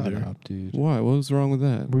here Shut either. up, dude. Why? What was wrong with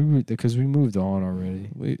that? Because we moved on already.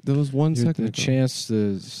 Wait, there was 1 You had second the ago. chance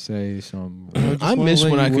to say some. I wanna miss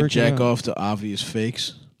let when you I could work it jack out. off to obvious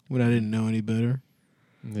fakes when I didn't know any better.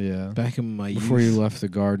 Yeah. Back in my Before youth. you left the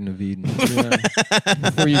Garden of Eden. Yeah.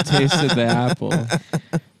 Before you tasted the apple.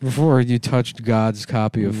 Before you touched God's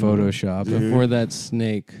copy of Photoshop. Dude. Before that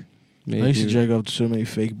snake. I used to jack off to so many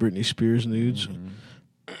fake Britney Spears nudes.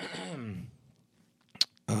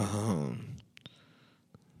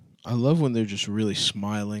 I love when they're just really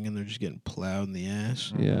smiling and they're just getting plowed in the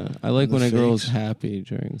ass. Yeah, I like And the when a girl's fakes. happy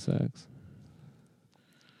during sex.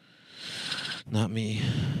 Not me.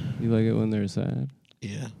 You like it when they're sad?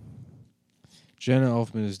 Yeah. Jenna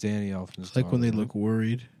Elfman is Danny Elfman's It's like when they daughter. look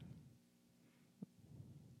worried.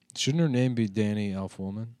 Shouldn't her name be Danny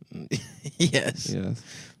Elfwoman? Yes. Yes.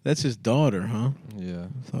 That's his daughter, huh? Yeah.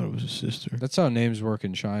 I thought it was his sister. That's how names work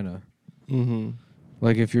in China. Mm-hmm.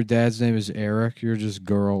 Like if your dad's name is Eric, you're just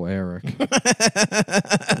girl Eric.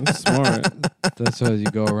 That's smart. That's how you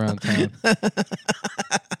go around town.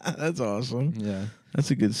 That's awesome. Yeah. That's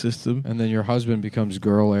a good system. And then your husband becomes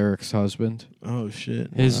girl Eric's husband. Oh,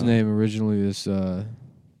 shit. His Wow. name originally is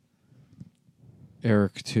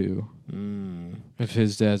Eric too. If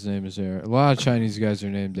his dad's name is Eric. A lot of Chinese guys are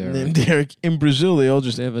named Eric. Named Eric. In Brazil, they all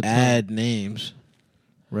just They have a ton. add names.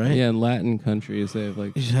 Right? Yeah, in Latin countries they have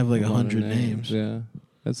like You just have like a lot of 100 names. Yeah,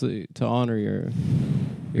 that's to honor your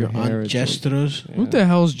heritage. ancestors. Yeah. What the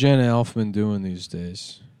hell's Jenna Elfman doing these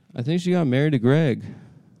days? I think she got married to Greg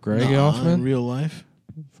Greg Nah, Elfman? in real life?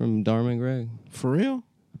 from Dharma and Greg. For real?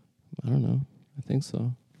 I don't know. I think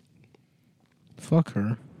so. Fuck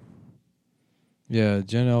her. Yeah,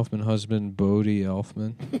 Jenna Elfman husband Bodie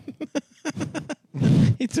Elfman.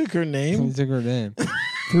 He took her He name. took her name.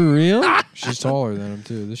 For real? She's taller than him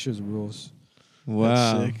too. This shit's rules.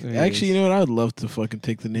 Wow. That's sick. Actually, you know what? I'd love to fucking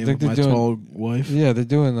take the name think of my they're doing- tall wife. Yeah, they're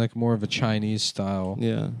doing like more of a Chinese style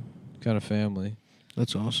Yeah. kind of family.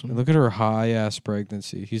 That's And awesome. look at her high ass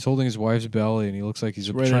pregnancy. He's holding his wife's belly and he looks like he's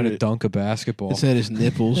It's right trying at to it. dunk a basketball. It's at his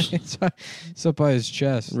nipples. it's up by his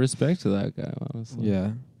chest. Respect to that guy, honestly.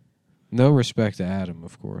 Yeah. No respect to Adam,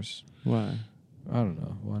 of course. Why? I don't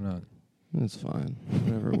know. Why not? It's fine.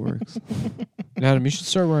 Whatever works. Adam, you should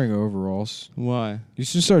start wearing overalls. Why? You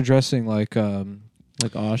should start dressing like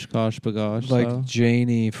Oshkosh Bagosh. like style?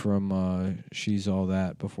 Janie from She's All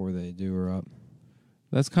That before they do her up.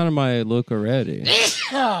 That's kind of my look already.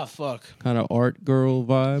 Ah, fuck. Kind of art girl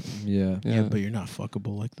vibe. Yeah. Yeah, but you're not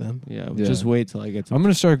fuckable like them. Yeah, just wait till I get to... I'm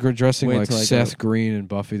going to start dressing Wait like till I Seth go- Green and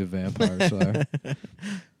Buffy the Vampire Slayer.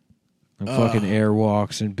 And fucking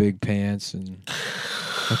airwalks and big pants and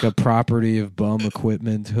like a Property of Bum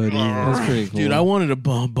Equipment hoodie. That's pretty cool. Dude, I wanted a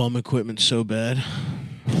bum equipment so bad.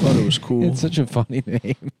 I thought it was cool. It's such a funny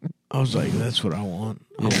name. I was like, that's what I want.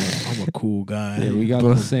 I'm a cool guy. Yeah, we got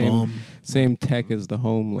the same tech as the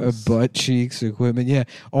homeless. Butt cheeks equipment. Yeah.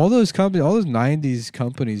 All those companies, all those 90s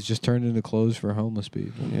companies just turned into clothes for homeless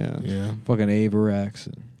people. Yeah. Yeah. Fucking Averex.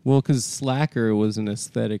 And Well, because slacker was an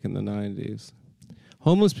aesthetic in the 90s.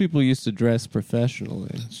 Homeless people used to dress professionally.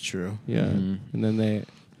 That's true. Yeah. Mhm. And then they...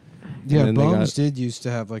 yeah, then they bums got- did used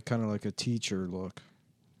to have like kind of like a teacher look.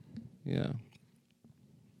 Yeah.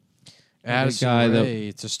 Addison guy that-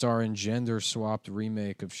 Rae to star in gender-swapped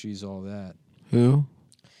remake of She's All That. Who?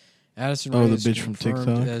 Addison Oh, Rae the is bitch from confirmed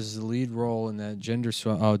TikTok? as the lead role in that gender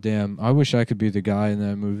swap. Oh, damn. I wish I could be the guy in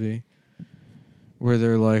that movie where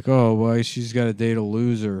they're like, oh, well, she's got to date a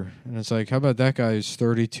loser. And it's like, how about that guy who's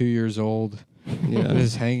 32 years old Yeah. and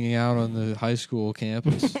is hanging out on the high school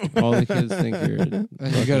campus? All the kids think you're a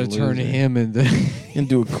And you got to fucking turn loser. him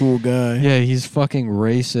into a cool guy. Yeah, he's fucking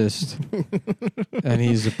racist. And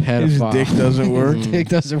he's a pedophile. His dick doesn't work. His dick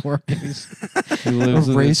doesn't work. He's He lives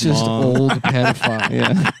a with his racist mom. old pedophile.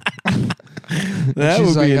 Yeah. That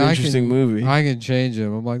She's would be like, an "I interesting can- movie." I can change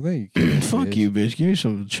him. I'm like, no, you can't. Fuck bitch. you, bitch. Give me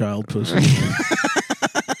some child pussy.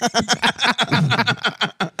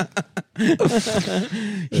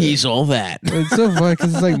 He's all that. It's so funny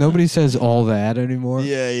because it's like nobody says all that anymore.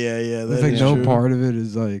 Yeah. It's That like is no true. part of it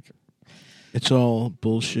is like, It's all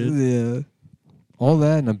bullshit. yeah, all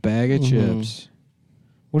that in a bag of Mhm. chips.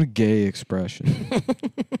 What a gay expression. I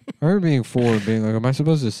remember being 4 and being like, am I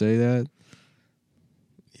supposed to say that?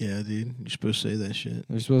 Yeah, dude. You're supposed to say that shit.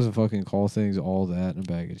 You're supposed to fucking call things all that in a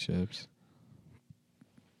bag of chips.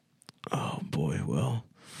 Oh, boy. Well,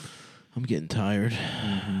 I'm getting tired.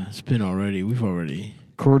 It's been already. We've already.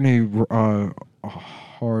 Courtney Hard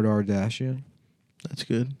Ardashian. That's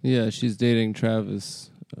good. Yeah, she's dating Travis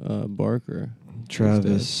Barker.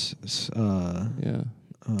 Travis. Yeah.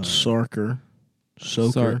 Sarker.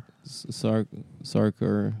 Soker.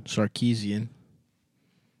 Sarker. Sarkeesian.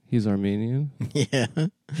 He's Armenian. Yeah.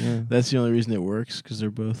 Yeah. That's the only reason it works, because they're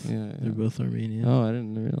both Yeah, they're both Armenian. Oh, I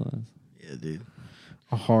didn't realize. Yeah, dude.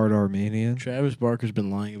 A hard Armenian. Travis Barker's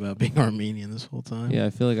been lying about being Armenian this whole time. Yeah, I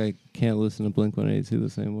feel like I can't listen to Blink-182 the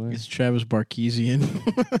same way. It's Travis Barkeesian.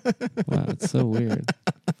 Wow, it's so weird.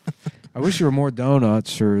 I wish there were more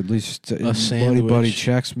donuts, or at least Buddy sandwich. Buddy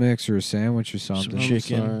Chex Mix or a sandwich or something. Some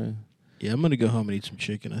chicken. Yeah, I'm gonna go home and eat some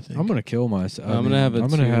chicken. I think I'm gonna kill myself. I'm gonna have a I'm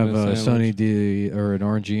gonna have tuna a sandwich. Sunny D or an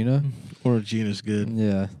Orangina. Orangina's good.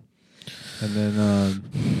 Yeah, and then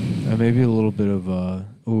and maybe a little bit of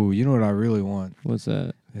you know what I really want? What's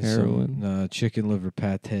that? Is Heroin? some, chicken liver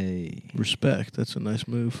pate. Respect. That's a nice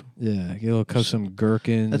move. Yeah, get a little cut some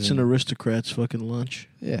gherkins. That's an and- aristocrat's fucking lunch.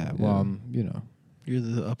 Yeah, well, I'm, You're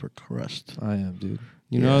the upper crust. I am, dude.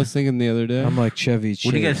 You know, I was thinking the other day. I'm like Chevy Chase.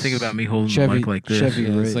 What do you guys think about me holding Chevy, the mic like this? Chevy Yeah,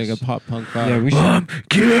 it's Race. like a pop punk vibe. Yeah, we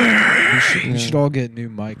should. We Yeah. should all get new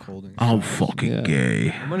mic holdings. I'm fucking Yeah.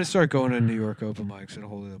 gay. I'm gonna start going to New York open mics and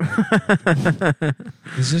holding the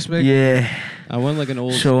mic. Does this make? Yeah. I want like an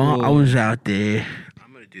old So school. I was out there.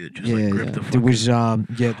 I'm gonna do it just like grip the There fucking. was I'm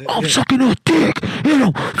yeah. sucking a dick and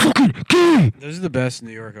I'm fucking gay. Those are the best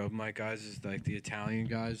New York open mic guys. Is like the Italian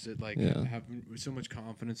guys that like Yeah. have so much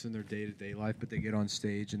confidence in their day to day life, but they get on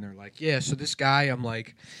stage and they're like, yeah. So this guy, I'm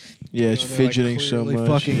like, Yeah, it's they're, fidgeting like, so clearly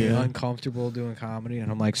much. fucking yeah. uncomfortable doing comedy,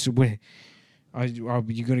 and I'm like, so wait. Are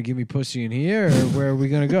you gonna give me pussy in here, or where are we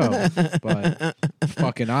gonna go? But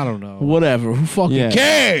fucking, I don't know. Whatever. Who fucking Yeah.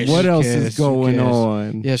 cares? What else cares? is going Who cares?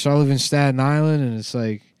 on? Yeah, so I live in Staten Island, and it's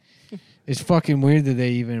like, it's fucking weird that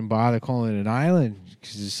they even bother calling it an island,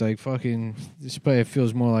 because it's like fucking. This place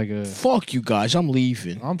feels more like a. Fuck you guys. I'm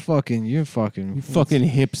leaving. I'm fucking. You're fucking. You fucking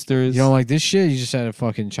hipsters. You don't like this shit? You just had a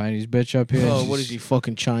fucking Chinese bitch up here. Oh, what is he?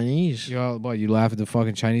 Fucking Chinese? You all, what? You laugh at the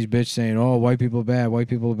fucking Chinese bitch saying, "Oh, white people are bad. White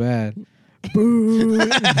people are bad." Boo.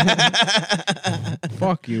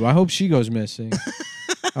 Fuck you. I hope she goes missing.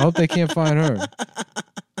 I hope they can't find her.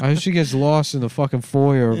 I hope she gets lost in the fucking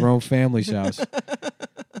foyer of her own family's house. And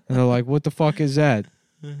they're like, what the fuck is that?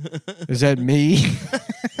 Is that me?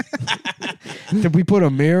 Did we put a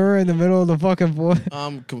mirror in the middle of the fucking voice?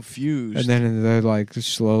 I'm confused. And then they're like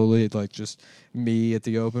slowly, like just me at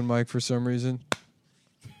the open mic for some reason.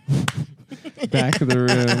 Back of the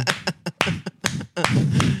room.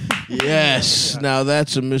 Yes. Now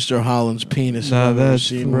that's a Mr. Holland's penis. if No, I've ever that's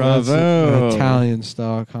seen one. Bravo. Italian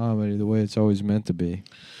style comedy, the way it's always meant to be.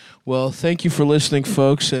 Well, thank you for listening,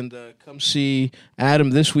 folks, and come see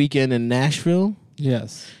Adam this weekend in Nashville.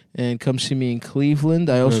 Yes. And come see me in Cleveland.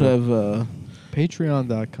 I also have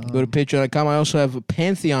Patreon.com. Go to Patreon.com. I also have a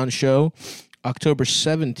Pantheon show October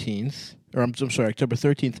 17th. Or I'm sorry, October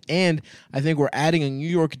 13th. And I think we're adding a New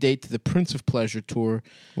York date to the Prince of Pleasure tour.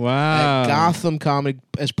 Wow. At Gotham Comedy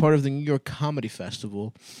as part of the New York Comedy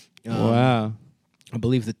Festival. Wow. I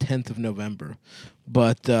believe the 10th of November.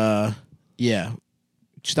 But, yeah.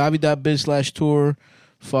 Stavi.biz/tour.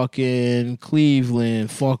 Fucking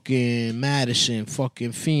Cleveland. Fucking Madison.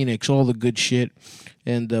 Fucking Phoenix. All the good shit.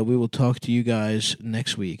 And we will talk to you guys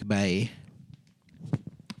next week. Bye.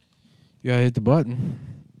 You gotta hit the button.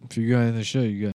 If you're going to the show, you got